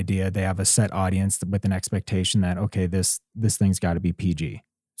have an idea, they have a set audience with an expectation that, okay, this thing's got to be PG.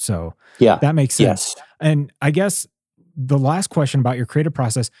 So Yeah. that makes sense. Yes. And I guess the last question about your creative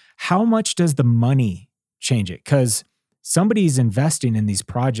process, how much does the money change it? Because somebody's investing in these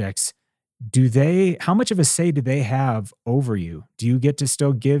projects. How much of a say do they have over you? Do you get to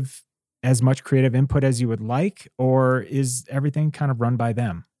still give as much creative input as you would like, or is everything kind of run by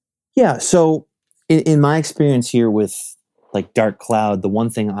them? Yeah. So in my experience here with like Dark Cloud, the one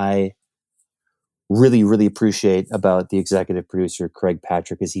thing I really, really appreciate about the executive producer, Craig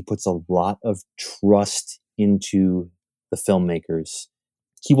Patrick, is he puts a lot of trust into the filmmakers.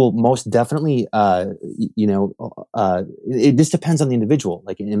 He will most definitely, it just depends on the individual.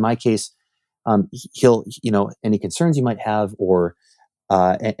 Like in my case, he'll, any concerns you might have, or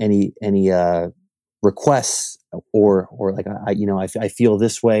any requests, or like I feel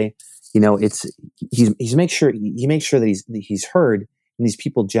this way. It's he makes sure that he's heard, and these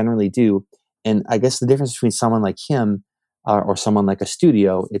people generally do. And I guess the difference between someone like him or someone like a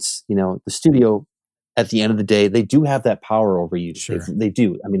studio, it's the studio. At the end of the day, they do have that power over you. Sure. They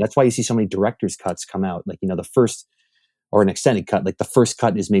do. I mean, that's why you see so many director's cuts come out. Like the first, or an extended cut. Like the first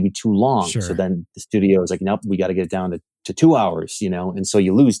cut is maybe too long, Sure. so then the studio is like, nope, we got to get it down to 2 hours. And so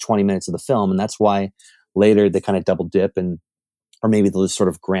you lose 20 minutes of the film, and that's why later they kind of double dip, or maybe they'll just sort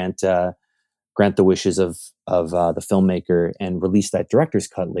of grant the wishes of the filmmaker and release that director's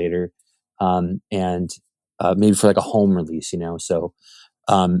cut later, and maybe for like a home release. So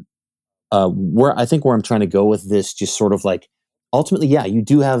where I'm trying to go with this, just sort of like, ultimately, yeah, you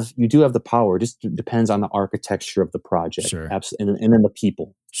do have the power. It just depends on the architecture of the project. Sure. Absolutely. And then the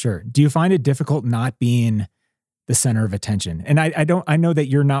people. Sure. Do you find it difficult not being the center of attention? And I know that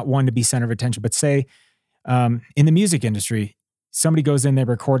you're not one to be center of attention, but say, in the music industry, somebody goes in, they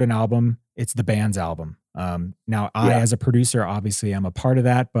record an album, it's the band's album. Now as a producer, obviously I'm a part of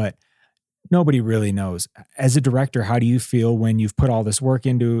that, but nobody really knows. As a director, how do you feel when you've put all this work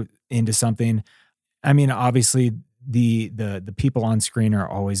into something? I mean, obviously the people on screen are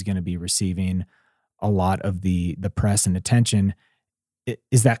always going to be receiving a lot of the press and attention.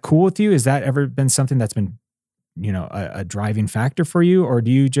 Is that cool with you? Has that ever been something that's been, a driving factor for you, or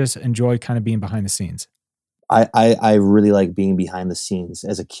do you just enjoy kind of being behind the scenes? I really like being behind the scenes.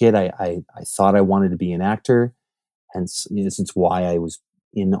 As a kid, I thought I wanted to be an actor, and since why I was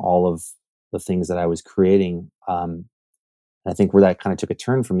in all of the things that I was creating. I think where that kind of took a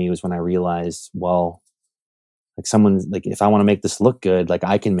turn for me was when I realized, well, like someone's like, if I want to make this look good, like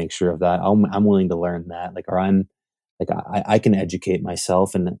I can make sure of that. I'm willing to learn that. Like, or I'm like, I can educate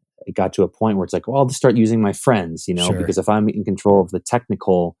myself. And it got to a point where it's like, well, I'll just start using my friends, Sure. because if I'm in control of the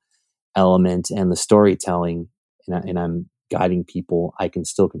technical element and the storytelling, and I'm guiding people, I can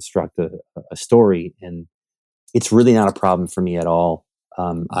still construct a story. And it's really not a problem for me at all.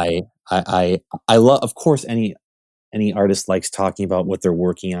 I love, of course, any artist likes talking about what they're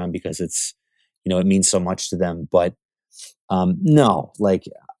working on, because it's, it means so much to them. But no, like,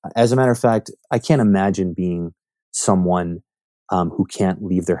 as a matter of fact, I can't imagine being someone who can't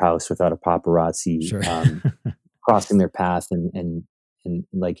leave their house without a paparazzi Sure. crossing their path, and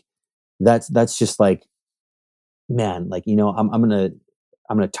like that's just like, man, like, I'm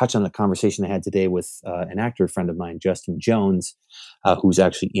gonna touch on a conversation I had today with an actor friend of mine, Justin Jones, who's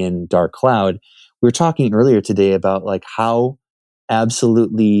actually in Dark Cloud. We were talking earlier today about like how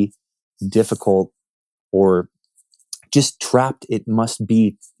absolutely difficult or just trapped it must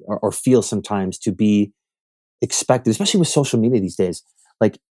be, or feel sometimes, to be expected, especially with social media these days,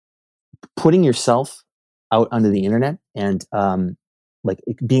 like putting yourself out onto the internet, and like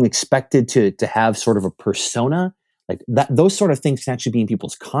being expected to have sort of a persona. Like that, those sort of things can actually be in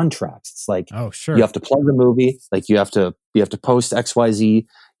people's contracts. It's like, Oh, sure. you have to plug the movie, like you have to post XYZ,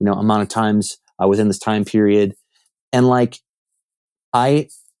 amount of times within this time period. And like,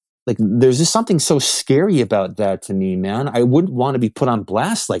 there's just something so scary about that to me, man. I wouldn't want to be put on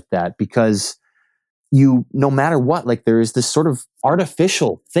blast like that, because no matter what, like there is this sort of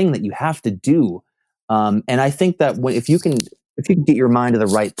artificial thing that you have to do. And I think that if you can get your mind to the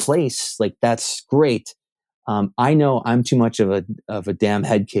right place, like that's great. I know I'm too much of a damn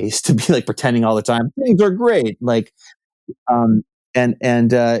head case to be like pretending all the time things are great. Like, and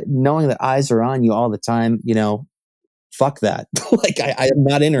knowing that eyes are on you all the time, fuck that. Like I'm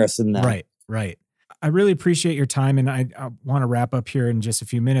not interested in that. Right. I really appreciate your time, and I want to wrap up here in just a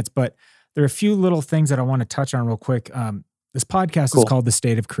few minutes, but there are a few little things that I want to touch on real quick. This podcast is called The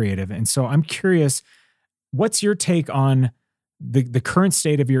State of Creative. And so I'm curious, what's your take on the current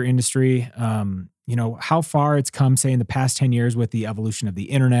state of your industry? How far it's come, say, in the past 10 years with the evolution of the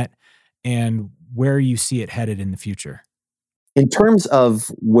internet, and where you see it headed in the future? In terms of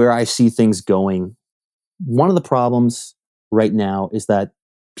where I see things going, one of the problems right now is that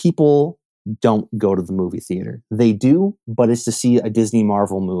people don't go to the movie theater. They do, but it's to see a Disney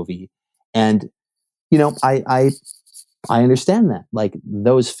Marvel movie. And, I understand that. Like,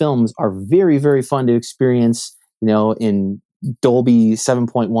 those films are very, very fun to experience, in Dolby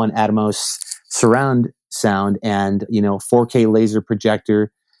 7.1 Atmos surround sound, and, 4K laser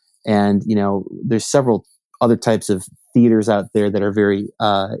projector. And, there's several other types of theaters out there that are very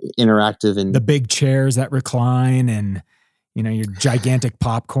interactive, and the big chairs that recline, and your gigantic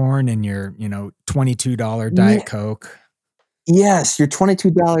popcorn and your $22 Diet Coke. Yes, your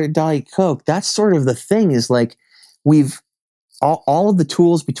 $22 Diet Coke. That's sort of the thing, is like we've all of the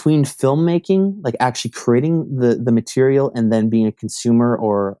tools between filmmaking, like actually creating the material, and then being a consumer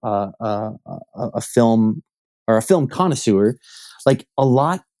or a film connoisseur. Like a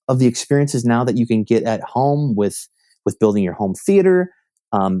lot of the experiences now that you can get at home with building your home theater,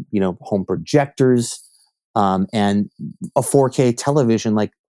 home projectors, and a 4K television.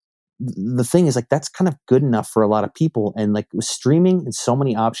 Like the thing is, like, that's kind of good enough for a lot of people. And like with streaming and so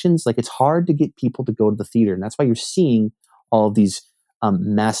many options, like it's hard to get people to go to the theater, and that's why you're seeing all of these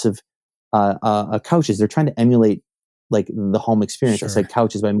massive couches. They're trying to emulate like the home experience. Sure. I said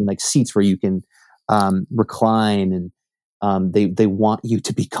couches, but I mean like seats where you can recline, and they want you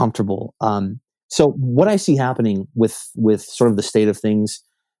to be comfortable. So what I see happening with sort of the state of things,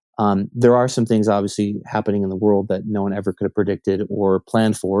 there are some things obviously happening in the world that no one ever could have predicted or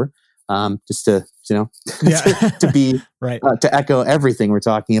planned for. Just to to be right, to echo everything we're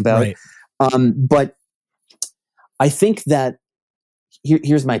talking about. Right. But I think that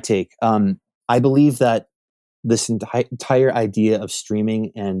here's my take. I believe that this entire idea of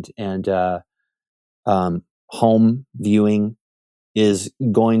streaming and home viewing is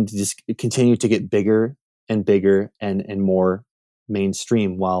going to just continue to get bigger and bigger and more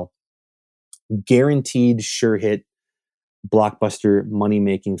mainstream, while guaranteed sure hit blockbuster money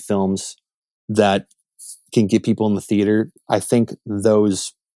making films that can get people in the theater, I think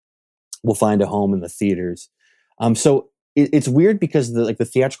those will find a home in the theaters. So it's weird because the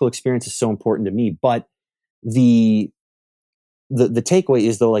theatrical experience is so important to me, but the takeaway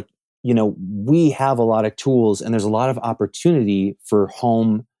is, though, like, we have a lot of tools and there's a lot of opportunity for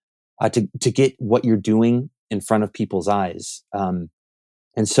home to get what you're doing in front of people's eyes. And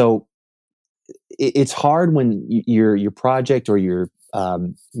so it's hard when your project or your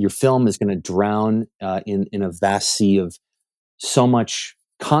film is going to drown in a vast sea of so much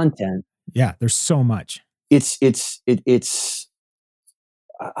content. Yeah, there's so much. It's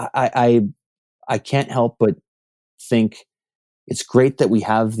I can't help but think it's great that we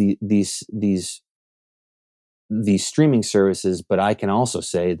have these streaming services, but I can also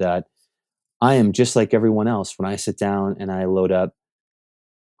say that I am just like everyone else when I sit down and I load up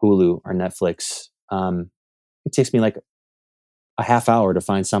Hulu or Netflix. It takes me like a half hour to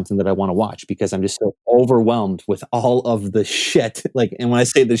find something that I want to watch because I'm just so overwhelmed with all of the shit. Like, and when I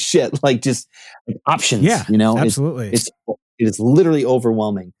say the shit, like just like options, yeah, absolutely. It is literally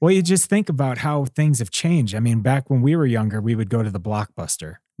overwhelming. Well, you just think about how things have changed. I mean, back when we were younger, we would go to the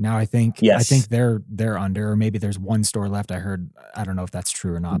Blockbuster. Now I think they're under, or maybe there's one store left. I heard, I don't know if that's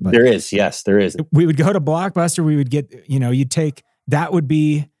true or not, but there is. Yes, there is. We would go to Blockbuster. We would get, that would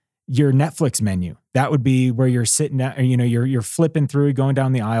be your Netflix menu. That would be where you're sitting at, you're flipping through, going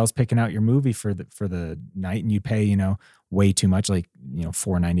down the aisles, picking out your movie for the night, and you pay, way too much, like,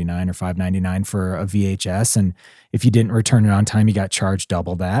 $4.99 or $5.99 for a VHS. And if you didn't return it on time, you got charged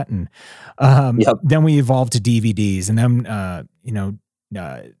double that. And then we evolved to DVDs, and then,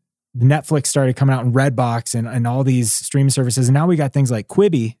 Netflix started coming out in Redbox and all these streaming services. And now we got things like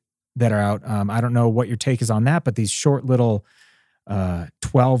Quibi that are out. I don't know what your take is on that, but these short little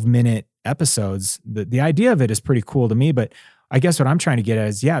 12-minute episodes, the idea of it is pretty cool to me. But I guess what I'm trying to get at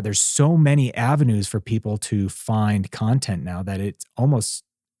is, there's so many avenues for people to find content now that it's almost,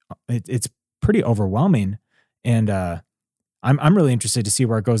 it's pretty overwhelming. And I'm really interested to see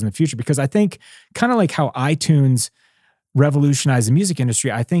where it goes in the future, because I think kind of like how iTunes revolutionized the music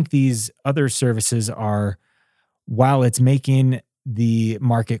industry, I think these other services are, while it's making the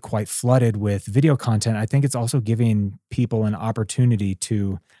market quite flooded with video content, I think it's also giving people an opportunity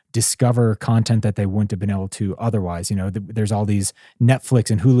to discover content that they wouldn't have been able to otherwise. There's all these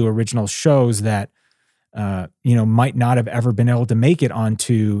Netflix and Hulu original shows that, might not have ever been able to make it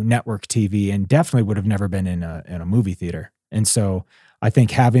onto network TV, and definitely would have never been in a movie theater. And so I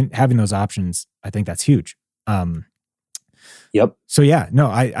think having those options, I think that's huge. Yep. So yeah, no,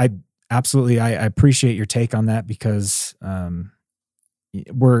 I absolutely, I appreciate your take on that, because,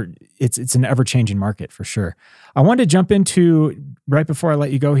 it's an ever-changing market for sure. I wanted to jump into, right before I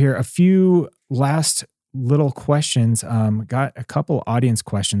let you go here, a few last little questions. Got a couple audience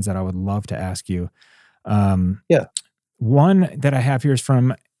questions that I would love to ask you. One that I have here is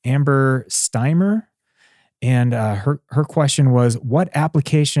from Amber Steimer. And her question was, what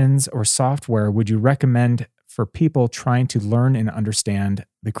applications or software would you recommend for people trying to learn and understand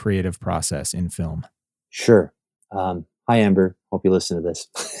the creative process in film? Sure. Hi, Hi, Amber. Hope you listen to this.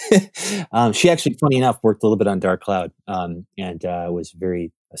 She actually, funny enough, worked a little bit on Dark Cloud, and was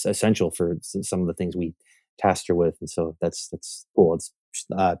very essential for some of the things we tasked her with. And so that's cool. It's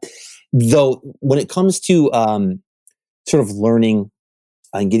uh, though when it comes to sort of learning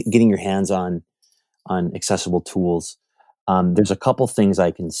and getting your hands on accessible tools, there's a couple things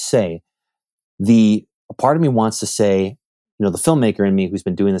I can say. The a part of me wants to say, the filmmaker in me who's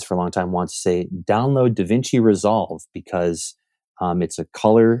been doing this for a long time wants to say, download DaVinci Resolve because it's a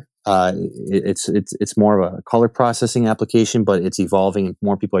color. It's more of a color processing application, but it's evolving, and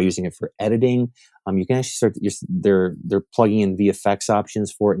more people are using it for editing. You can actually they're plugging in VFX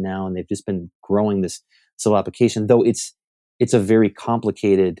options for it now, and they've just been growing this whole application. Though it's a very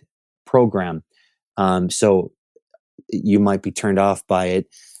complicated program, so you might be turned off by it.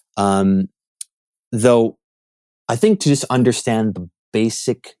 Though I think to just understand the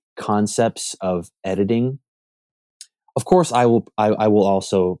basic concepts of editing, of course, I will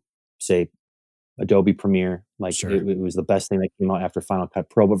also say Adobe Premiere. Like Sure. it was the best thing that came out after Final Cut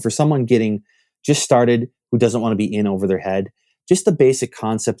Pro. But for someone getting just started who doesn't want to be in over their head, just the basic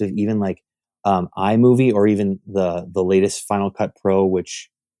concept of even like iMovie or even the latest Final Cut Pro, which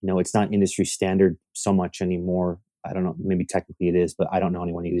it's not industry standard so much anymore. I don't know, maybe technically it is, but I don't know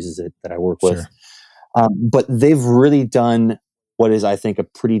anyone who uses it that I work with. Sure. But they've really done what is, I think, a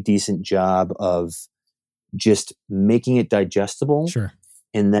pretty decent job of just making it digestible, Sure.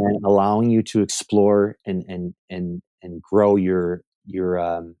 and then allowing you to explore and grow your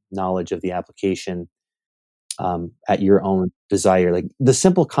knowledge of the application at your own desire. Like the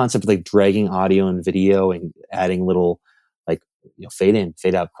simple concept of like dragging audio and video and adding little like fade in,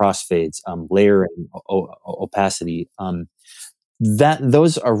 fade out, crossfades, layering, opacity.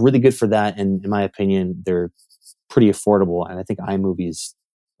 Those are really good for that, and in my opinion, they're pretty affordable. And I think iMovie's,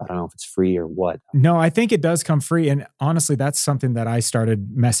 I don't know if it's free or what. No, I think it does come free. And honestly, that's something that I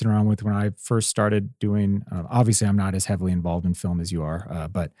started messing around with when I first started doing. Obviously, I'm not as heavily involved in film as you are,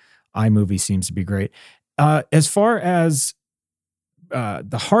 but iMovie seems to be great. As far as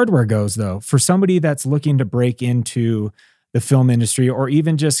the hardware goes, though, for somebody that's looking to break into the film industry or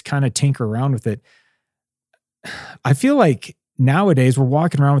even just kind of tinker around with it, I feel like nowadays we're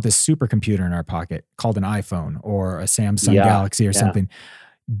walking around with a supercomputer in our pocket called an iPhone or a Samsung Galaxy or something.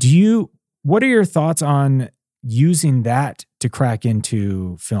 What are your thoughts on using that to crack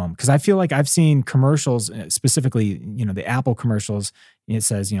into film? Because I feel like I've seen commercials, specifically, the Apple commercials, it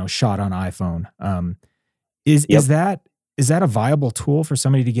says, shot on iPhone. Is that a viable tool for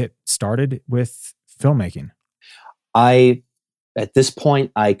somebody to get started with filmmaking? At this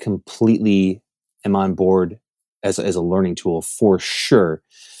point, I completely am on board as a learning tool for sure.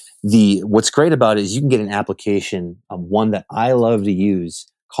 What's great about it is you can get an application, one that I love to use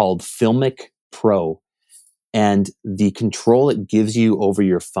called Filmic Pro, and the control it gives you over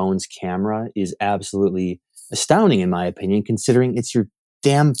your phone's camera is absolutely astounding, in my opinion, considering it's your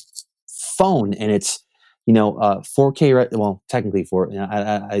damn phone and it's 4K. Well, technically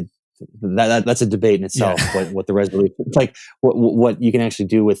that's a debate in itself. Yeah. What the resolution, like what you can actually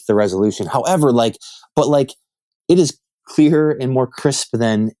do with the resolution. However, it is clearer and more crisp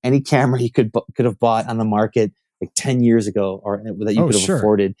than any camera you could have bought on the market like 10 years ago, or that you could have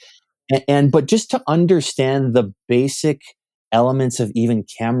afforded. But just to understand the basic elements of even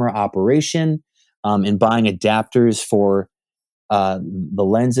camera operation, and buying adapters for the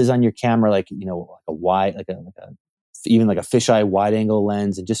lenses on your camera, like a wide, even like a fisheye wide angle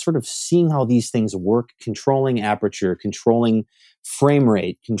lens, and just sort of seeing how these things work, controlling aperture, controlling frame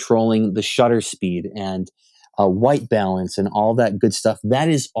rate, controlling the shutter speed, and white balance, and all that good stuff. That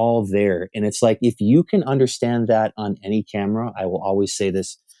is all there. And it's like, if you can understand that on any camera, I will always say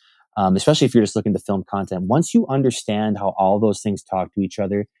this, especially if you're just looking to film content, once you understand how all those things talk to each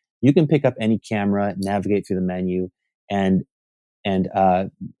other, you can pick up any camera, navigate through the menu, and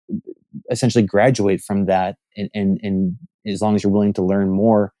essentially graduate from that. And as long as you're willing to learn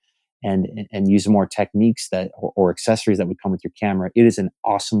more and use more techniques or accessories that would come with your camera, it is an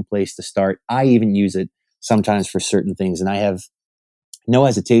awesome place to start. I even use it sometimes for certain things, and I have no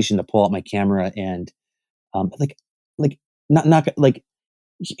hesitation to pull out my camera and not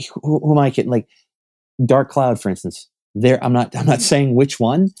who am I kidding? Like Dark Cloud, for instance. I'm not saying which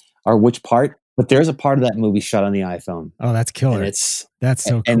one or which part, but there's a part of that movie shot on the iPhone. Oh, that's killer! And that's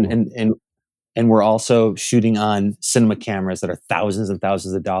so cool. And we're also shooting on cinema cameras that are thousands and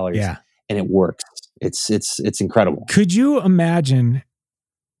thousands of dollars. Yeah, and it works. It's incredible. Could you imagine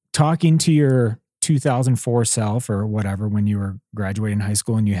talking to your 2004 self or whatever when you were graduating high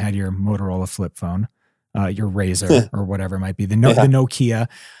school and you had your Motorola flip phone, your Razor or whatever it might be, the Nokia?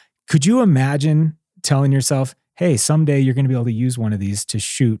 Could you imagine telling yourself, hey, someday you're going to be able to use one of these to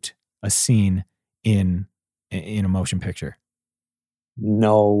shoot a scene in a motion picture?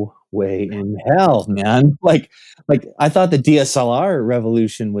 No way in hell, man. Like I thought the DSLR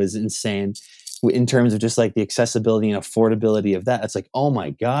revolution was insane in terms of just like the accessibility and affordability of that. It's like, oh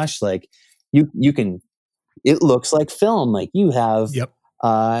my gosh, like you can, it looks like film. Like you have Yep.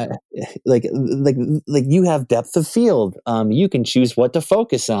 uh like you have depth of field. You can choose what to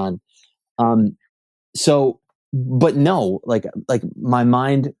focus on. Um so but no, like my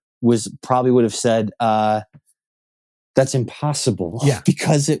mind was probably would have said that's impossible Yeah.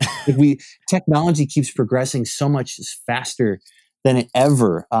 because if we technology keeps progressing so much faster than it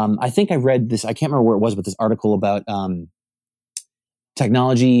ever. I think I read this. I can't remember where it was, but this article about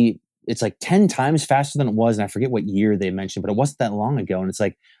technology. It's like 10 times faster than it was, and I forget what year they mentioned, but it wasn't that long ago. And it's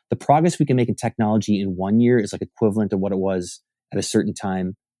like the progress we can make in technology in 1 year is like equivalent to what it was at a certain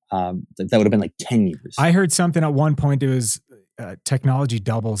time. That would have been like 10 years. I heard something at one point. It was technology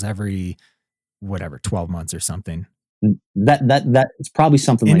doubles every 12 months or something. That it's probably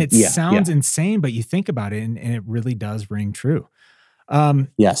something And like it sounds insane, but you think about it and it really does ring true.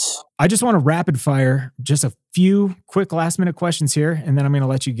 Yes. I just want to rapid fire just a few quick last minute questions here, and then I'm going to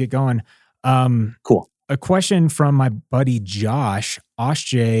let you get going. Cool. A question from my buddy Josh,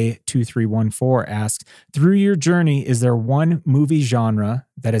 OshJ2314 asks, through your journey, is there one movie genre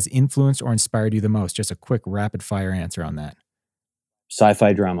that has influenced or inspired you the most? Just a quick rapid fire answer on that.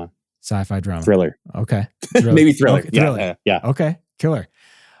 Sci-fi drama. Thriller. Okay. Maybe thriller. Okay, thriller. Yeah. Okay. Killer.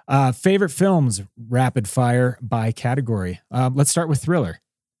 Favorite films, rapid fire by category. Let's start with thriller.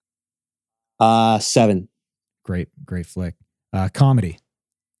 7. Great flick. Comedy.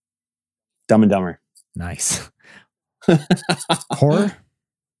 Dumb and Dumber. Nice. Horror.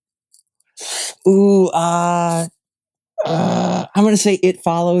 Ooh, I'm gonna say It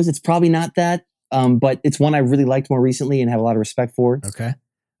Follows. It's probably not that, but it's one I really liked more recently and have a lot of respect for. Okay.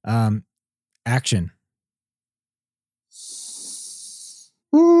 Action.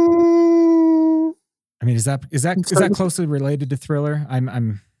 I mean, is that closely related to thriller?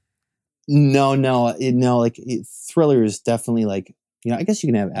 I'm. No. Like thriller is definitely like, I guess you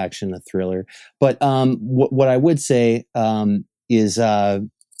can have action in a thriller, but what I would say is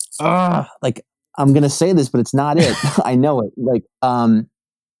like I'm gonna say this, but it's not it. I know it. Like I'm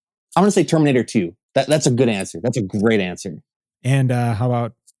gonna say Terminator 2. That's a good answer. That's a great answer. And how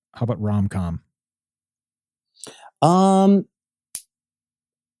about rom-com?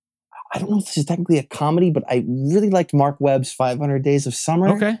 I don't know if this is technically a comedy, but I really liked Mark Webb's 500 Days of Summer.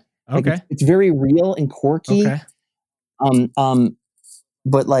 Okay. Like it's very real and quirky. Okay.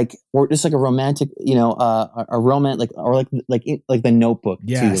 But like, or just like a romantic, a romance, like The Notebook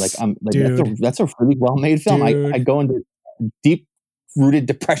yes. too. Like that's a really well made film. I go into deep rooted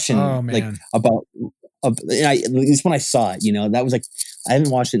depression, like about. At least when I saw it, that was like, I haven't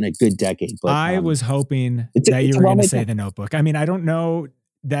watched it in a good decade. But I was hoping that you were going to say The Notebook. I mean, I don't know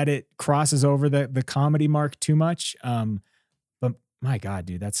that it crosses over the comedy mark too much. But my God,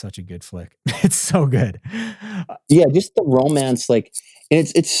 dude, that's such a good flick. It's so good. Yeah, just the romance, like, and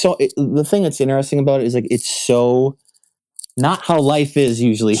the thing that's interesting about it is like it's so not how life is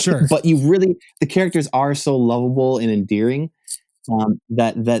usually, sure. But the characters are so lovable and endearing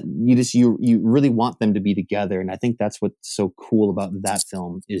that you really want them to be together, and I think that's what's so cool about that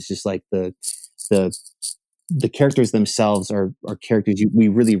film is just like the characters themselves are characters we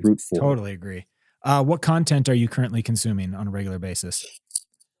really root for. Totally agree. What content are you currently consuming on a regular basis?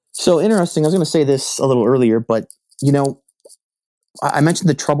 So interesting. I was going to say this a little earlier, but I mentioned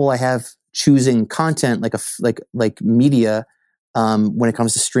the trouble I have choosing content like media when it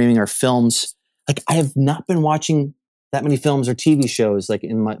comes to streaming or films. Like I have not been watching that many films or TV shows like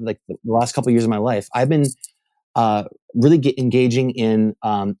in my the last couple of years of my life. I've been really engaging in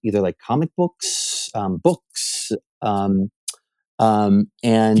either like comic books, books, and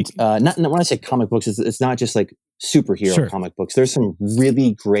not when I say comic books, it's not just like superhero comic books. There's some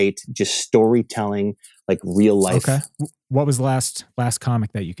really great just storytelling, like real life. Okay. What was the last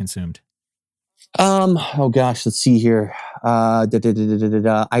comic that you consumed? Oh gosh, let's see here. I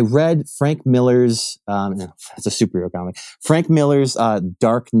read Frank Miller's, it's a superhero comic. Frank Miller's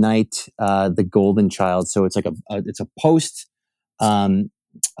Dark Knight, The Golden Child. So it's like it's a post, a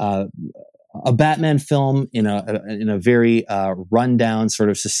Batman film in a very rundown sort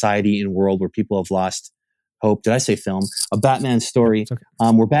of society and world where people have lost hope. Did I say film? A Batman story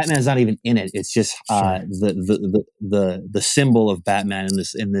where Batman's not even in it. It's just the symbol of Batman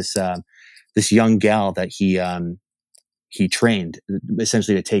in this young gal that he trained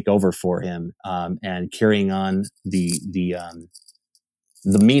essentially to take over for him, and carrying on the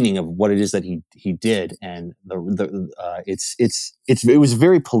the meaning of what it is that he did, and it was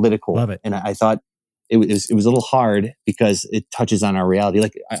very political. Love it. And I thought it was a little hard because it touches on our reality.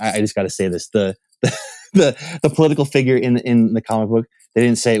 Like I just got to say this: the political figure in the comic book, they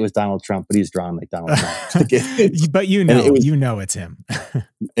didn't say it was Donald Trump, but he's drawn like Donald Trump. But it's him.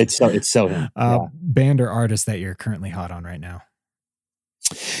 It's so him. Band or artist that you're currently hot on right now?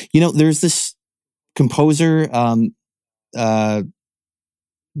 There's this composer,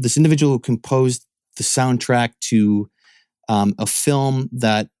 this individual who composed the soundtrack to a film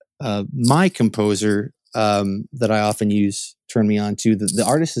that my composer that I often use turned me on to. The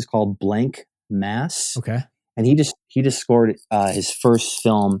artist is called Blank Mass. Okay. And he just scored his first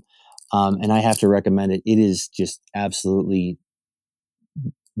film, and I have to recommend it. It is just absolutely,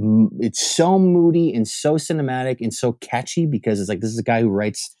 it's so moody and so cinematic and so catchy, because it's like, this is a guy who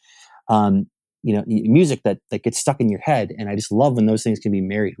writes music that gets stuck in your head. And I just love when those things can be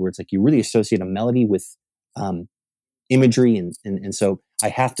married, where it's like you really associate a melody with imagery, and so I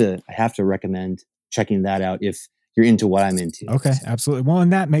have to recommend checking that out if you're into what I'm into. Okay, absolutely. Well,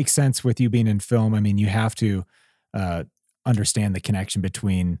 and that makes sense with you being in film. I mean, you have to understand the connection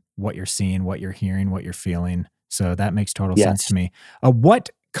between what you're seeing, what you're hearing, what you're feeling. So that makes total sense to me. What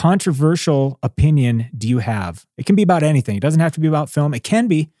controversial opinion do you have? It can be about anything. It doesn't have to be about film. It can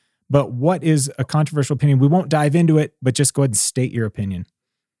be, but what is a controversial opinion? We won't dive into it, but just go ahead and state your opinion.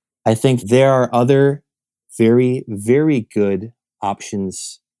 I think there are other very, very good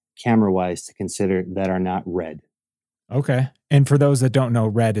options camera-wise to consider that are not red. Okay. And for those that don't know,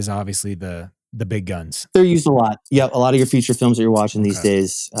 red is obviously the big guns. They're used a lot. Yeah, a lot of your feature films that you're watching these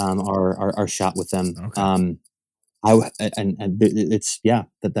days are shot with them. Okay. It's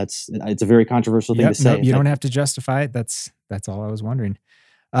a very controversial thing to say. You don't have to justify it. That's all I was wondering.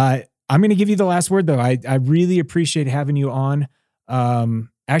 I'm going to give you the last word, though. I really appreciate having you on.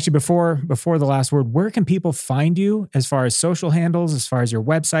 Actually, before the last word, where can people find you as far as social handles, as far as your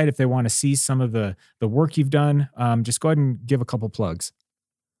website, if they want to see some of the work you've done? Just go ahead and give a couple plugs.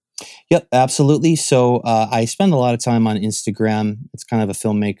 Yep, absolutely. So I spend a lot of time on Instagram. It's kind of a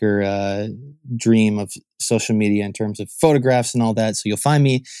filmmaker dream of social media in terms of photographs and all that. So you'll find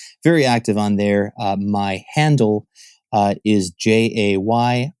me very active on there. My handle is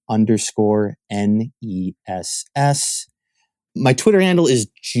JAY_NESS. My Twitter handle is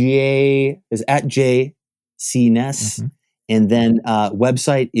at JC Ness. Mm-hmm. And then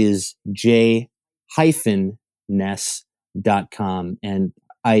website is j-ness.com. And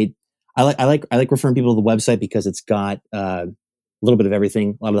I like referring people to the website because it's got a little bit of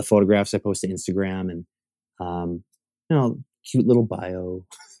everything. A lot of the photographs I post to Instagram, and cute little bio.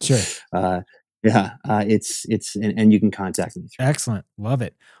 Sure. It's and you can contact me. Excellent. Love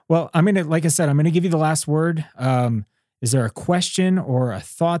it. Well, like I said, I'm going to give you the last word. Is there a question or a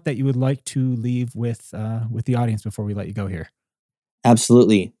thought that you would like to leave with the audience before we let you go here?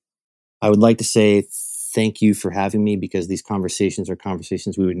 Absolutely. I would like to say thank you for having me, because these conversations are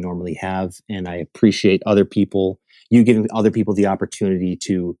conversations we would normally have. And I appreciate you giving other people the opportunity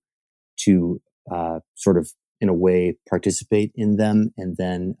to sort of, in a way, participate in them. And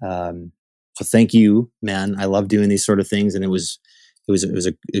then, so thank you, man. I love doing these sort of things, and it was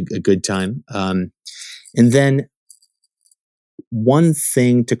a good time. And then one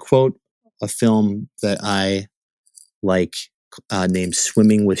thing, to quote a film that I like, named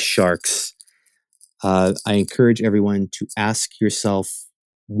Swimming with Sharks, I encourage everyone to ask yourself,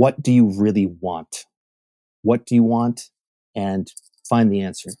 what do you really want? What do you want? And find the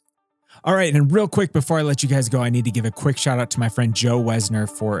answer. All right. And real quick, before I let you guys go, I need to give a quick shout out to my friend Joe Wesner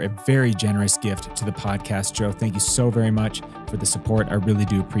for a very generous gift to the podcast. Joe, thank you so very much for the support. I really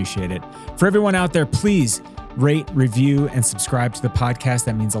do appreciate it. For everyone out there, please rate, review, and subscribe to the podcast.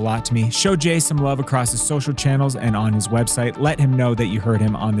 That means a lot to me. Show Jay some love across his social channels and on his website. Let him know that you heard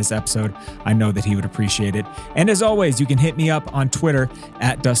him on this episode. I know that he would appreciate it. And as always, you can hit me up on Twitter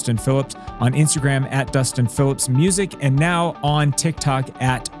at Dustin Phillips, on Instagram at Dustin Phillips Music, and now on TikTok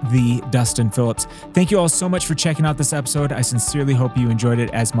at the Dustin Phillips. Thank you all so much for checking out this episode. I sincerely hope you enjoyed it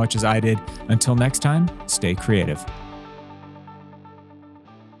as much as I did. Until next time, stay creative.